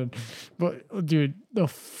 Oh man, but dude, the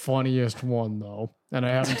funniest one though, and I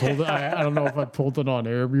haven't told it. I don't know if I've told it on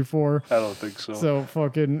air before. I don't think so. So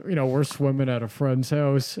fucking, we're swimming at a friend's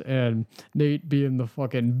house, and Nate being the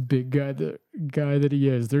fucking big guy that he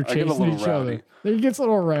is, they're I get a chasing little each rowdy. other. He gets a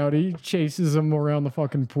little rowdy, chases him around the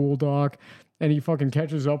fucking pool dock, and he fucking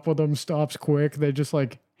catches up with them, stops quick. They just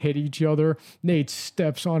like hit each other. Nate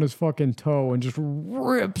steps on his fucking toe and just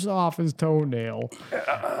rips off his toenail.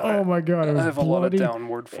 Oh my god, it was I have a bloody. lot of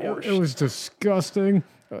downward force. It was disgusting.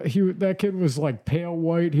 That kid was like pale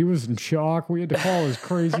white. He was in shock. We had to call his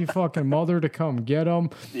crazy fucking mother to come get him.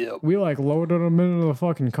 Yep. We like loaded him into the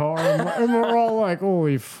fucking car, and we're all like,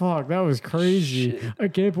 "Holy fuck, that was crazy!" Shit. I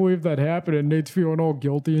can't believe that happened. And Nate's feeling all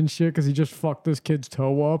guilty and shit because he just fucked this kid's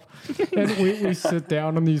toe up. And we sit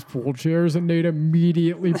down on these pool chairs, and Nate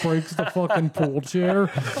immediately breaks the fucking pool chair.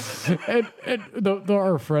 And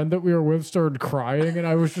our friend that we were with started crying, and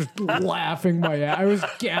I was just laughing my ass. I was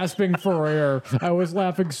gasping for air. I was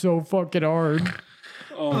laughing so fucking hard.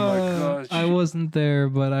 Oh my gosh. I wasn't there,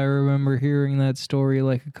 but I remember hearing that story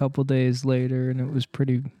like a couple days later, and it was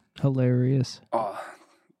pretty hilarious. Oh,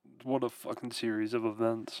 what a fucking series of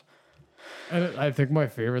events. And I think my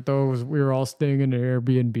favorite though was we were all staying in an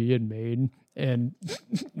Airbnb in Maine, and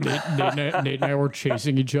Nate and I were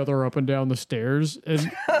chasing each other up and down the stairs,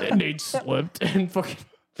 and Nate slipped and fucking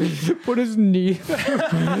put his knee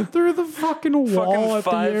through the fucking wall at the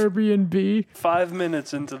Airbnb. 5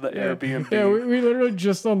 minutes into the Airbnb. Yeah, we literally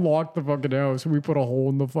just unlocked the fucking house. We put a hole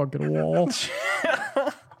in the fucking wall.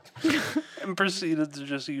 And proceeded to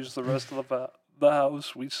just use the rest of the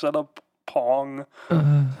house. We set up Pong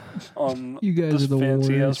on You guys this are the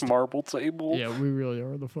fancy worst. ass marble table. Yeah, we really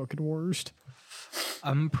are the fucking worst.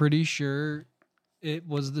 I'm pretty sure it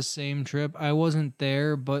was the same trip. I wasn't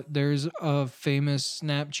there, but there's a famous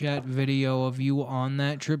Snapchat video of you on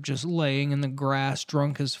that trip just laying in the grass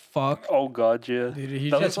drunk as fuck. Oh god, yeah.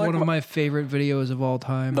 Dude, That That's was like one of my favorite videos of all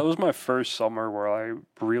time. That was my first summer where I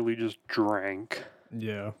really just drank.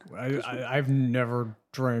 Yeah, I've never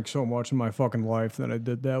drank so much in my fucking life than I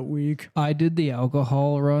did that week. I did the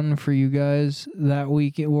alcohol run for you guys that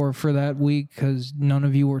week, or for that week, because none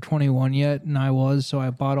of you were 21 yet, and I was, so I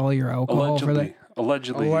bought all your alcohol for that.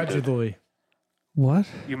 Allegedly. You did. What?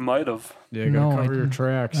 You might have. Yeah, you gotta No, cover I your didn't.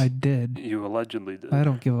 tracks. I did. You allegedly did. I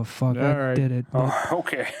don't give a fuck. All I right. did it. But, Oh,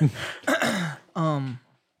 okay.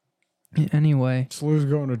 anyway, Slew's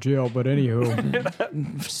going to jail, but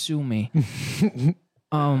anywho. sue me.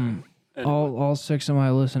 All 6 of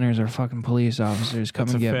my listeners are fucking police officers. Come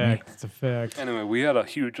It's and a get fact. It's a fact. Anyway, we had a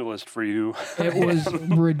huge list for you. me. It was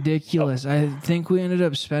ridiculous. I think we ended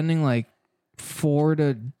up spending like $400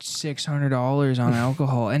 to $600 on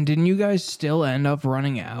alcohol. And didn't you guys still end up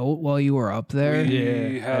running out while you were up there? We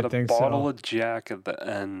Yeah, had I a think bottle so. of Jack at the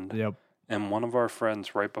end. Yep. And one of our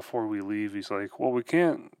friends, right before we leave, he's like, well, we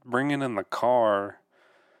can't bring it in the car.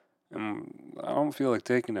 And I don't feel like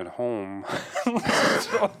taking it home.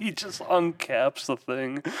 So he just uncaps the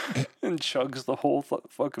thing and chugs the whole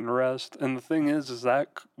fucking rest. And the thing is that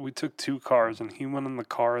we took 2 cars and he went in the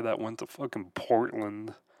car that went to fucking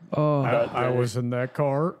Portland. Oh, I was in that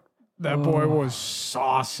car. That boy was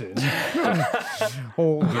saucing.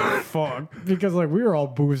 Holy fuck. Because like we were all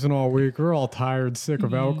boozing all week. We were all tired, sick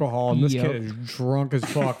of alcohol. And this Yep. kid is drunk as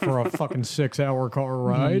fuck for a fucking 6-hour car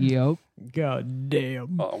ride. yep. God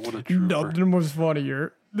damn. Oh, what a trooper. Nothing was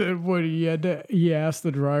funnier than when he asked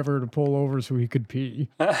the driver to pull over so he could pee.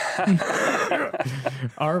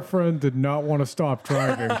 Our friend did not want to stop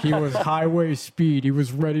driving. He was highway speed. He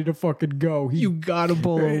was ready to fucking go. You gotta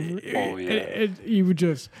pull over. Oh, yeah. And he would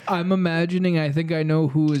just, I'm imagining. I think I know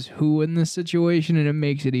who is who in this situation, and it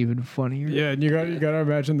makes it even funnier. yeah, and you gotta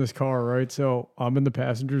imagine this car, right? So I'm in the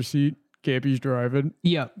passenger seat. Cappy's driving.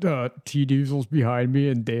 Yeah. T Diesel's behind me,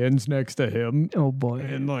 and Dan's next to him. Oh boy.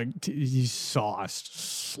 And like he's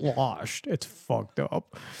sloshed. It's fucked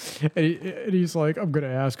up. And he's like, I'm gonna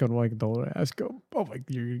ask him. I'm like, don't ask him. I'm like,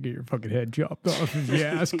 you're gonna get your fucking head chopped off if you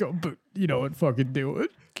ask him. But you know what? Fucking do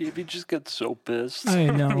it. Gabe just gets so pissed. I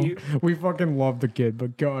know. We fucking love the kid,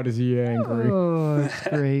 but God, is he angry? Oh, it's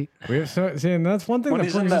great. We have see, and that's one thing When that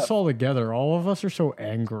he's in brings us that- all together. All of us are so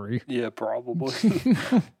angry. Yeah, probably.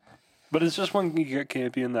 But it's just when you get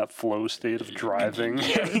Campy in that flow state of driving.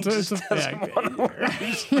 It's a fact.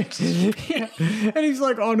 And he's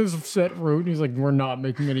like on his set route, and he's like, we're not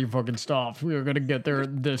making any fucking stops. We are gonna get there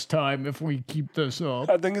this time if we keep this up.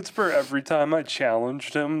 I think it's for every time I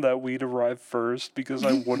challenged him that we'd arrive first because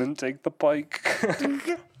I wouldn't take the pike.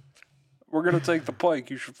 We're going to take the pike.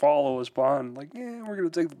 You should follow us behind. Like, yeah, we're going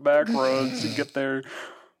to take the back roads and get there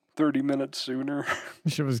 30 minutes sooner.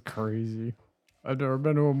 Shit was crazy. I've never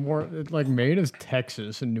been to a more, like, Maine is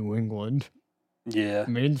Texas and New England. Yeah.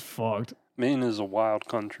 Maine's fucked. Maine is a wild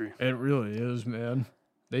country. It really is, man.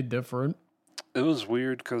 They different. It was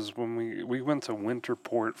weird because when we went to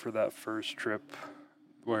Winterport for that first trip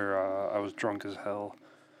where I was drunk as hell.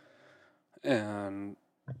 And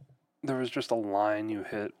there was just a line you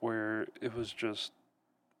hit where it was just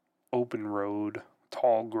open road,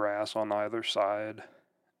 tall grass on either side.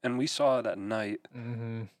 And we saw it at night.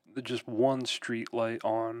 Mm-hmm. Just one street light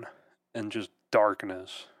on and just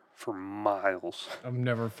darkness for miles. I've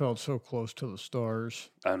never felt so close to the stars.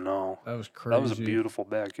 I know. That was crazy. That was a beautiful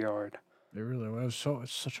backyard. It really was.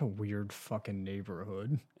 It's such a weird fucking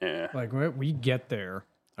neighborhood. Yeah. Like we get there,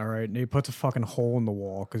 all right, and he puts a fucking hole in the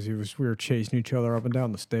wall because we were chasing each other up and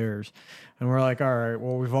down the stairs, and we're like, all right,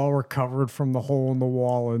 well, we've all recovered from the hole in the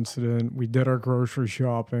wall incident. We did our grocery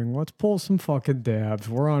shopping. Let's pull some fucking dabs.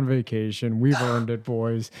 We're on vacation. We've earned it,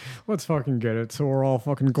 boys. Let's fucking get it. So we're all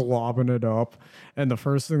fucking globbing it up, and the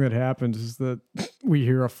first thing that happens is that we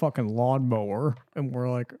hear a fucking lawnmower, and we're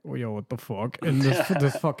like, well, yo, what the fuck? And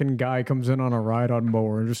this fucking guy comes in on a ride-on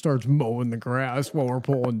mower and just starts mowing the grass while we're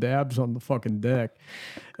pulling dabs on the fucking deck.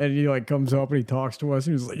 And he like comes up and he talks to us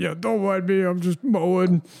and he's like, yeah, don't mind me, I'm just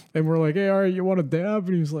mowing. And we're like, hey, all right, you want a dab?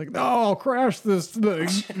 And he's like, no, I'll crash this thing.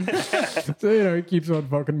 So, he keeps on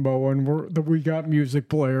fucking mowing. We got music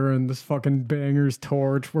player and this fucking banger's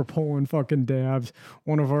torch. We're pulling fucking dabs.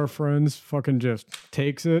 One of our friends fucking just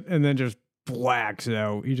takes it and then just blacks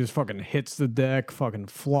out. He just fucking hits the deck, fucking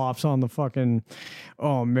flops on the fucking,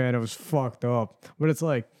 oh man, it was fucked up. But it's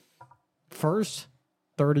like, first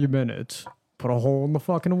 30 minutes, put a hole in the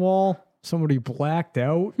fucking wall, somebody blacked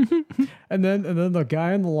out, and then the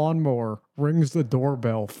guy in the lawnmower rings the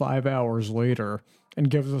doorbell 5 hours later and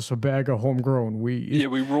gives us a bag of homegrown weed. Yeah,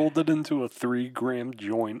 we rolled it into a 3-gram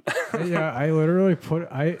joint. Yeah, I literally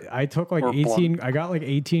I took like Or 18, I got like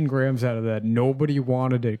 18 grams out of that. Nobody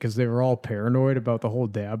wanted it because they were all paranoid about the whole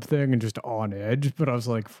dab thing and just on edge. But I was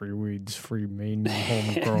like, free weeds, free Maine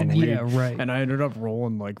homegrown weed. Yeah, right. And I ended up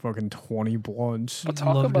rolling like fucking 20 blunts. But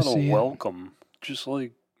talk Love to about see a it. welcome. Just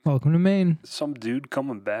like Welcome to Maine. some dude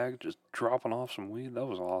coming back, just dropping off some weed. That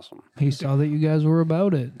was awesome. He saw that you guys were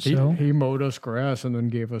about it. So He mowed us grass and then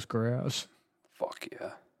gave us grass. Fuck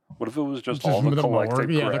yeah. What if it was just all the collected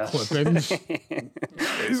grass? The clippings.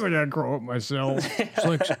 He's like, I grow up myself. It's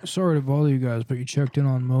like, sorry to bother you guys, but you checked in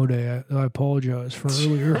on Mo Day. I apologize for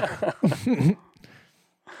earlier. And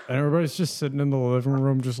everybody's just sitting in the living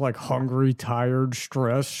room, just like hungry, tired,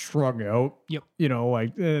 stressed, strung out. Yep. You know,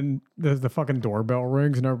 like, and the fucking doorbell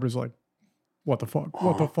rings, and everybody's like, what the fuck?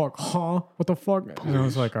 What the fuck? Huh? What the fuck? And I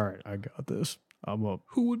was like, all right, I got this. I'm up.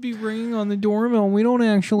 Who would be ringing on the doorbell? We don't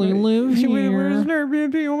actually live here. Where's an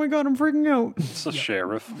Airbnb? Oh my God, I'm freaking out. It's the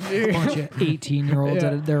sheriff. A bunch of 18-year-olds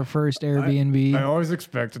at their first Airbnb. I always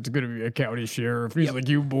expect it's going to be a county sheriff. He's like,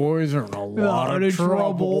 you boys are in a lot of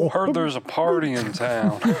trouble. Heard there's a party in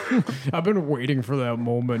town. I've been waiting for that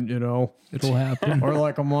moment, you know. It'll happen. Or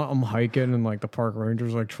like I'm hiking and like the park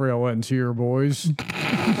ranger's like, trail ends here, boys.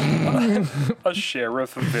 A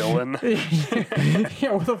sheriff villain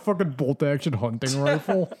Yeah, with a fucking bolt action hunting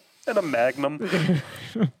rifle. and a magnum.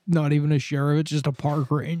 Not even a sheriff, it's just a park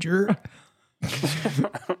ranger.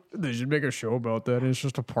 They should make a show about that. It's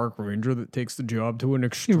just a park ranger that takes the job to an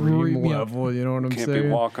extreme level. You know what I'm Can't saying? be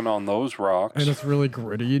walking on those rocks. And it's really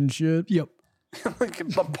gritty and shit. Yep. Like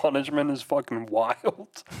the punishment is fucking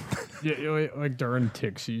wild. Yeah, you know, like during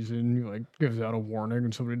tick season, he like gives out a warning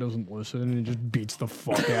and somebody doesn't listen and he just beats the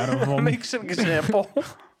fuck out of them. Makes an example.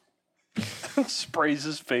 Sprays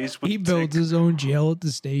his face with He builds his own jail at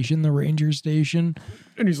the station, the ranger station.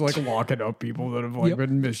 And he's like locking up people that have like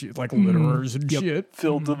been like litterers and shit.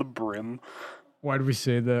 filled to the brim. Why do we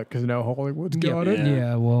say that? Because now Hollywood's got it.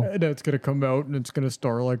 Yeah, well. And it's going to come out and it's going to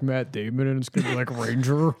star like Matt Damon and it's going to be like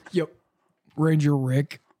Ranger. Yep. Ranger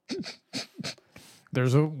Rick.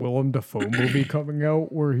 There's a Willem Dafoe movie coming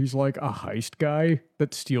out where he's like a heist guy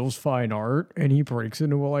that steals fine art and he breaks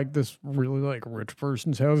into like this really like rich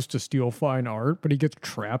person's house to steal fine art, but he gets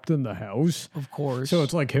trapped in the house. Of course. So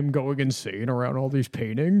it's like him going insane around all these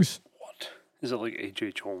paintings. What? Is it like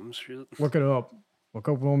H.H. Holmes shit? Look it up. Look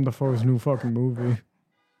up Willem Dafoe's new fucking movie.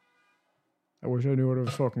 I wish I knew what it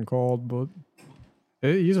was fucking called, but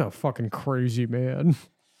he's a fucking crazy man.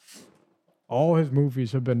 All his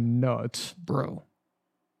movies have been nuts. Bro,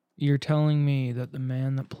 you're telling me that the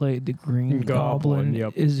man that played the Green Goblin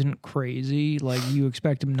isn't crazy? Like, you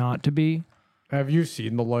expect him not to be? Have you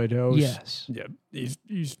seen The Lighthouse? Yes. Yeah, he's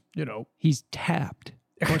you know. He's tapped,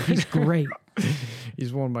 but he's great.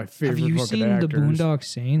 He's one of my favorite Have you fucking seen actors. The Boondock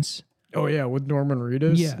Saints? Oh, yeah, with Norman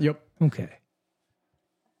Reedus? Yeah. Yep. Okay.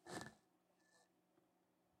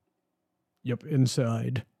 Yep,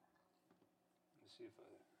 Inside. Let's see if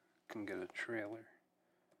I can get a trailer.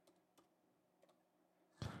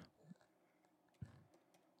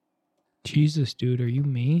 Jesus, dude, are you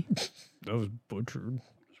me? That was butchered.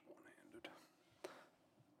 Just one-handed.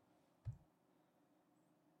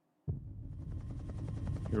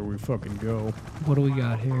 Here we fucking go. What do we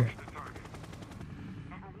got here?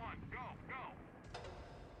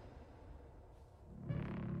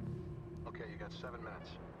 Okay, you got 7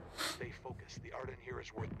 minutes. Stay focused. The art in here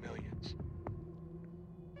is worth millions.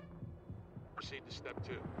 Proceed to step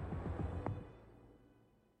 2.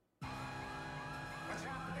 What's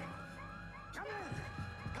happening? Come in!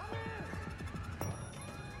 Come in!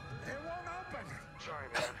 It won't open! Sorry,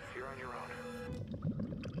 man. You're on your own.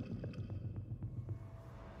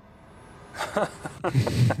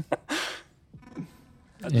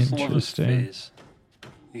 I just love his Interesting. face.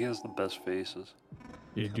 He has the best faces.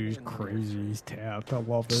 Yeah, dude's crazy. He's tapped. I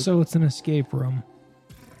love it. So it's an escape room.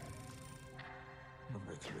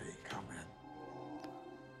 Number 3, come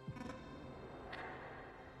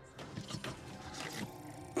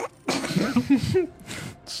in.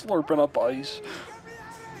 Slurping up ice.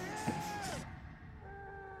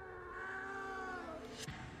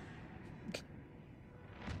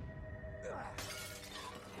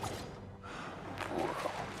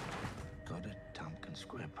 Go to Tompkins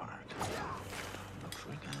Square Park. Look for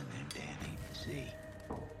a guy named Danny. See?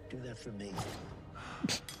 Do that for me.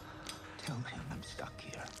 Tell him I'm stuck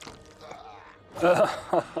here.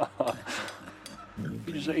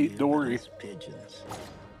 He just ate Dory. Pigeons.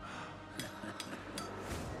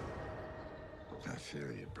 I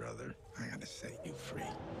feel you, brother. I gotta set you free.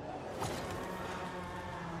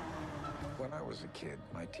 When I was a kid,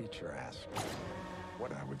 my teacher asked me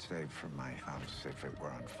what I would save from my house if it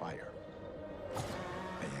were on fire.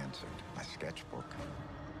 I answered my sketchbook,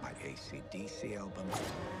 my AC/DC album,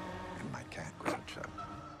 and my cat Groucho.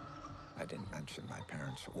 I didn't mention my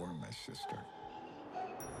parents or my sister.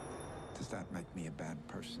 Does that make me a bad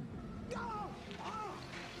person?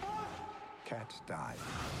 Cats die.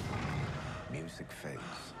 Music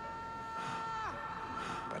fades.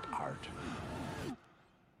 But art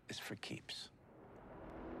is for keeps.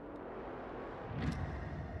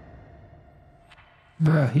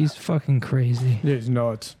 Bro, he's fucking crazy. Yeah, he's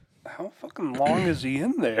nuts. How fucking long is he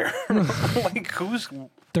in there? Like, who's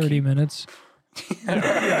 30 minutes.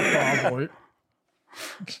 Yeah, probably.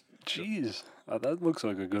 Jeez, that looks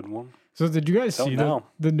like a good one. So did you guys see know.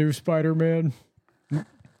 the new Spider-Man?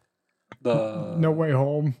 The No Way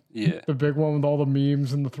Home? Yeah, The big one with all the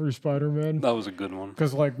memes and the 3 Spider-Man? that was a good one.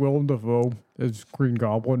 Because, like, Willem Dafoe is Green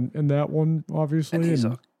Goblin in that one, obviously. And he's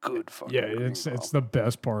a good fucking. yeah, Green it's Goblin. the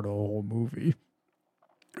best part of the whole movie.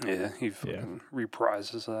 Yeah, he fucking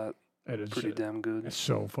reprises that. And it's Pretty damn good. It's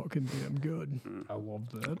so fucking damn good. I love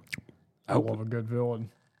that. I hope- love a good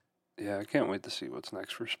villain. Yeah, I can't wait to see what's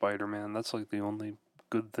next for Spider-Man. That's like the only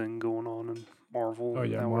good thing going on in Marvel. Oh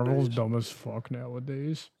yeah, nowadays. Marvel's dumb as fuck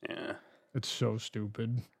nowadays. Yeah. It's so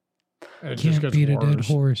stupid. And it just Can't gets beat a worse. dead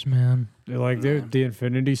horse, man. Like the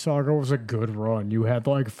Infinity Saga was a good run. You had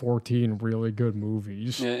like 14 really good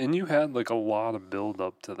movies. Yeah, and you had like a lot of build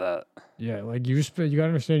up to that. Yeah, like you gotta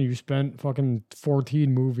understand, you spent fucking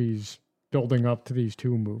 14 movies building up to these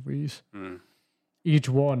 2 movies. Mm. Each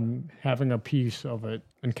one having a piece of it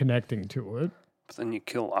and connecting to it. But then you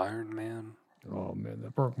kill Iron Man. Oh man,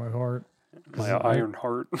 that broke my heart. My Iron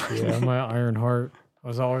Heart. Yeah, my Iron Heart. I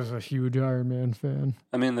was always a huge Iron Man fan.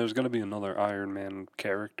 I mean, there's going to be another Iron Man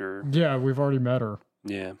character. Yeah, we've already met her.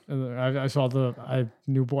 Yeah, And I saw I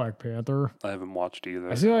knew Black Panther. I haven't watched either.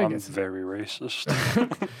 I feel like I'm it's- very racist.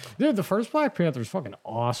 Dude, the first Black Panther is fucking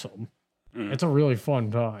awesome. It's a really fun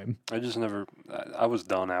time. I just never. I was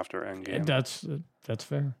done after Endgame. That's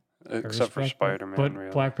fair. I Except for respect that. Spider-Man, But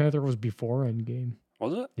really. Black Panther was before Endgame.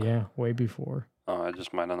 Was it? Yeah, way before. Oh, I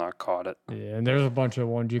just might have not caught it. Yeah, and there's a bunch of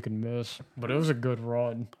ones you can miss. But it was a good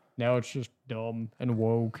run. Now it's just dumb and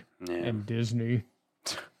woke Yeah. and Disney.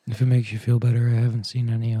 If it makes you feel better, I haven't seen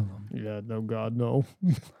any of them. Yeah, no God, no.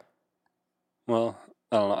 Well,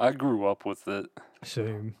 I don't know. I grew up with it.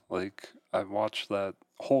 Same. Like, I watched that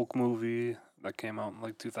Hulk movie that came out in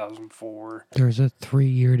like 2004. There's a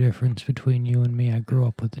 3-year difference between you and me. I grew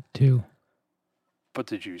up with it too. But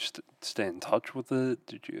did you stay in touch with it?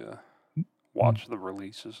 Did you watch the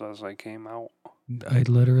releases as they came out? I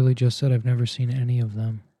literally just said I've never seen any of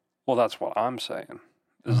them. Well, that's what I'm saying.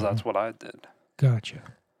 That's what I did. Gotcha.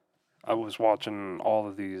 I was watching all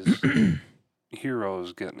of these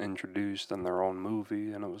heroes getting introduced in their own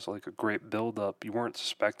movie, and it was like a great build-up. You weren't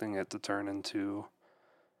expecting it to turn into,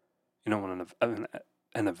 an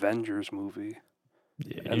Avengers movie.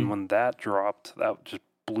 Yeah. And when that dropped, that just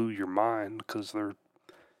blew your mind, because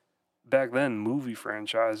back then, movie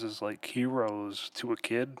franchises like Heroes to a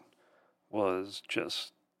kid was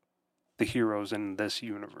just the heroes in this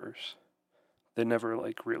universe. They never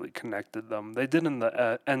like really connected them. They did in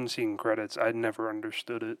the end scene credits. I never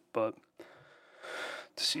understood it, but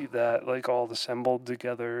to see that like all assembled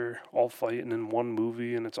together, all fighting in one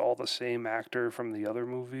movie, and it's all the same actor from the other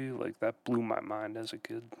movie, like that blew my mind as a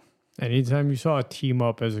kid. Anytime you saw a team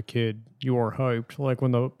up as a kid, you were hyped. Like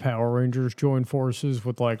when the Power Rangers joined forces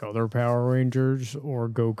with like other Power Rangers or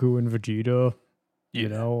Goku and Vegeta. You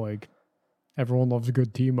know, like everyone loves a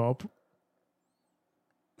good team up.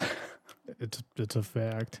 It's a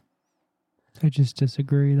fact. I just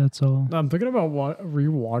disagree, that's all. I'm thinking about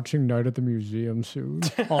rewatching Night at the Museum soon.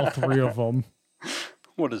 All 3 of them.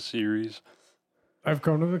 What a series. I've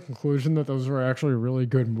come to the conclusion that those are actually really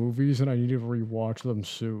good movies and I need to rewatch them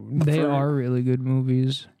soon. They are really good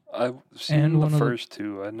movies. I've seen And the one of the- first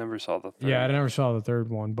 2. I never saw the third. Yeah, I never saw the third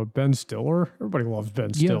one, but Ben Stiller, everybody loves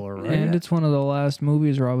Ben Stiller, right? And it's one of the last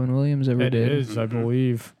movies Robin Williams ever It did. is, I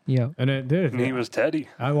believe. Yeah. And it did. And he was Teddy.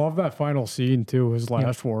 I love that final scene too, his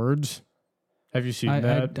last words. Have you seen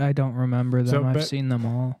that? I don't remember them. So I've seen them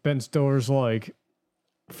all. Ben Stiller's like,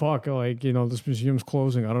 fuck, like, this museum's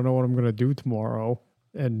closing. I don't know what I'm going to do tomorrow.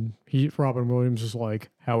 And Robin Williams is like,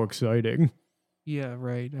 how exciting. Yeah,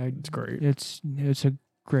 right. It's great. It's a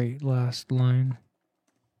great last line.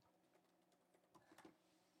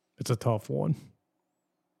 It's a tough one.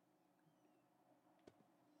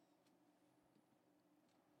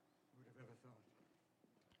 Who'd have ever thought?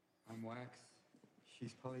 I'm wax,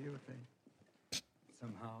 she's polyurethane.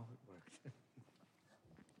 Somehow it worked.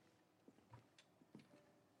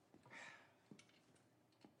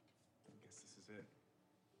 I guess this is it.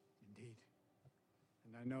 Indeed.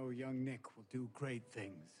 And I know young Nick will do great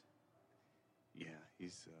things. Yeah,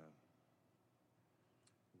 he's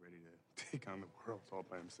ready to take on the world all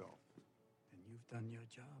by himself. And you've done your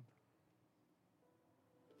job.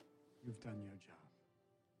 You've done your job.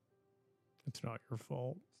 It's not your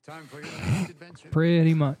fault. It's time for your next adventure.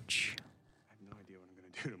 Pretty much. I have no idea what I'm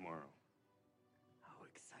going to do tomorrow. How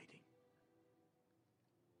exciting.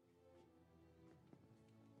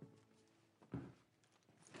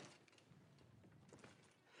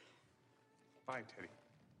 Bye, Teddy.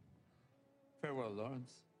 Farewell,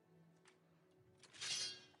 Lawrence.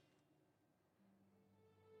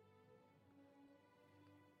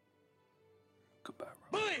 Goodbye,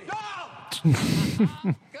 Robert.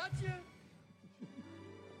 Gotcha.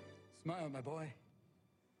 Smile, my boy.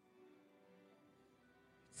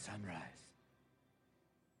 It's sunrise.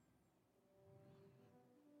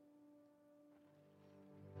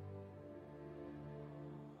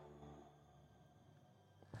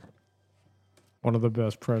 One of the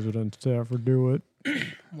best presidents to ever do it.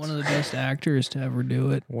 One of the best actors to ever do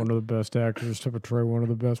it. One of the best actors to portray one of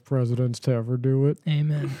the best presidents to ever do it.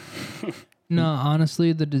 Amen. No,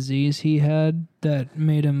 honestly, the disease he had that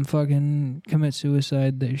made him fucking commit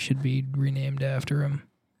suicide, they should be renamed after him.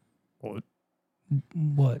 What?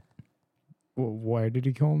 What? Why did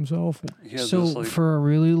he kill himself? So for a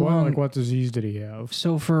really long, what disease did he have?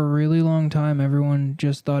 So for a really long time, everyone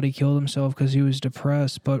just thought he killed himself because he was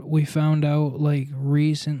depressed. But we found out like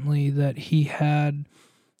recently that he had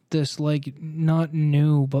this like not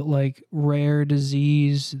new but like rare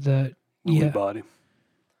disease that Lewy body.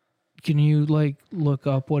 Can you like look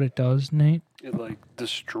up what it does, Nate? It like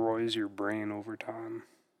destroys your brain over time.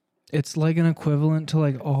 It's like an equivalent to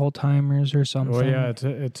like Alzheimer's or something. Oh yeah,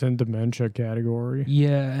 it's in dementia category.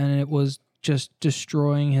 Yeah, and it was just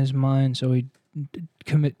destroying his mind, so he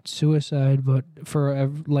commit suicide. But for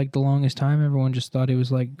like the longest time, everyone just thought he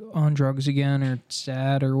was like on drugs again or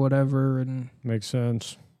sad or whatever. And makes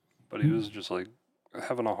sense. But he was just like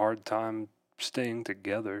having a hard time staying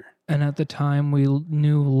together. And at the time, we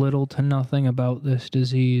knew little to nothing about this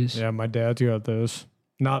disease. Yeah, my dad's got this.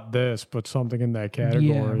 Not this, but something in that category,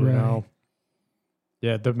 Yeah, right. you know?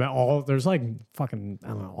 Yeah, there's like fucking, I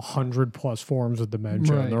don't know, 100 plus forms of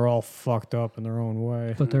dementia, Right. and they're all fucked up in their own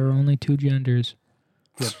way. But there are only two genders.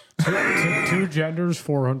 Yep. two genders,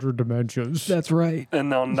 400 dementias. That's right.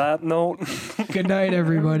 And on that note, good night,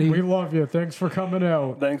 everybody. We love you. Thanks for coming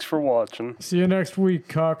out. Thanks for watching. See you next week,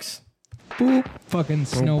 cucks. Boop. Fucking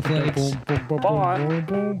snowflakes. Bye.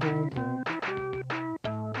 Boom, boom, boom.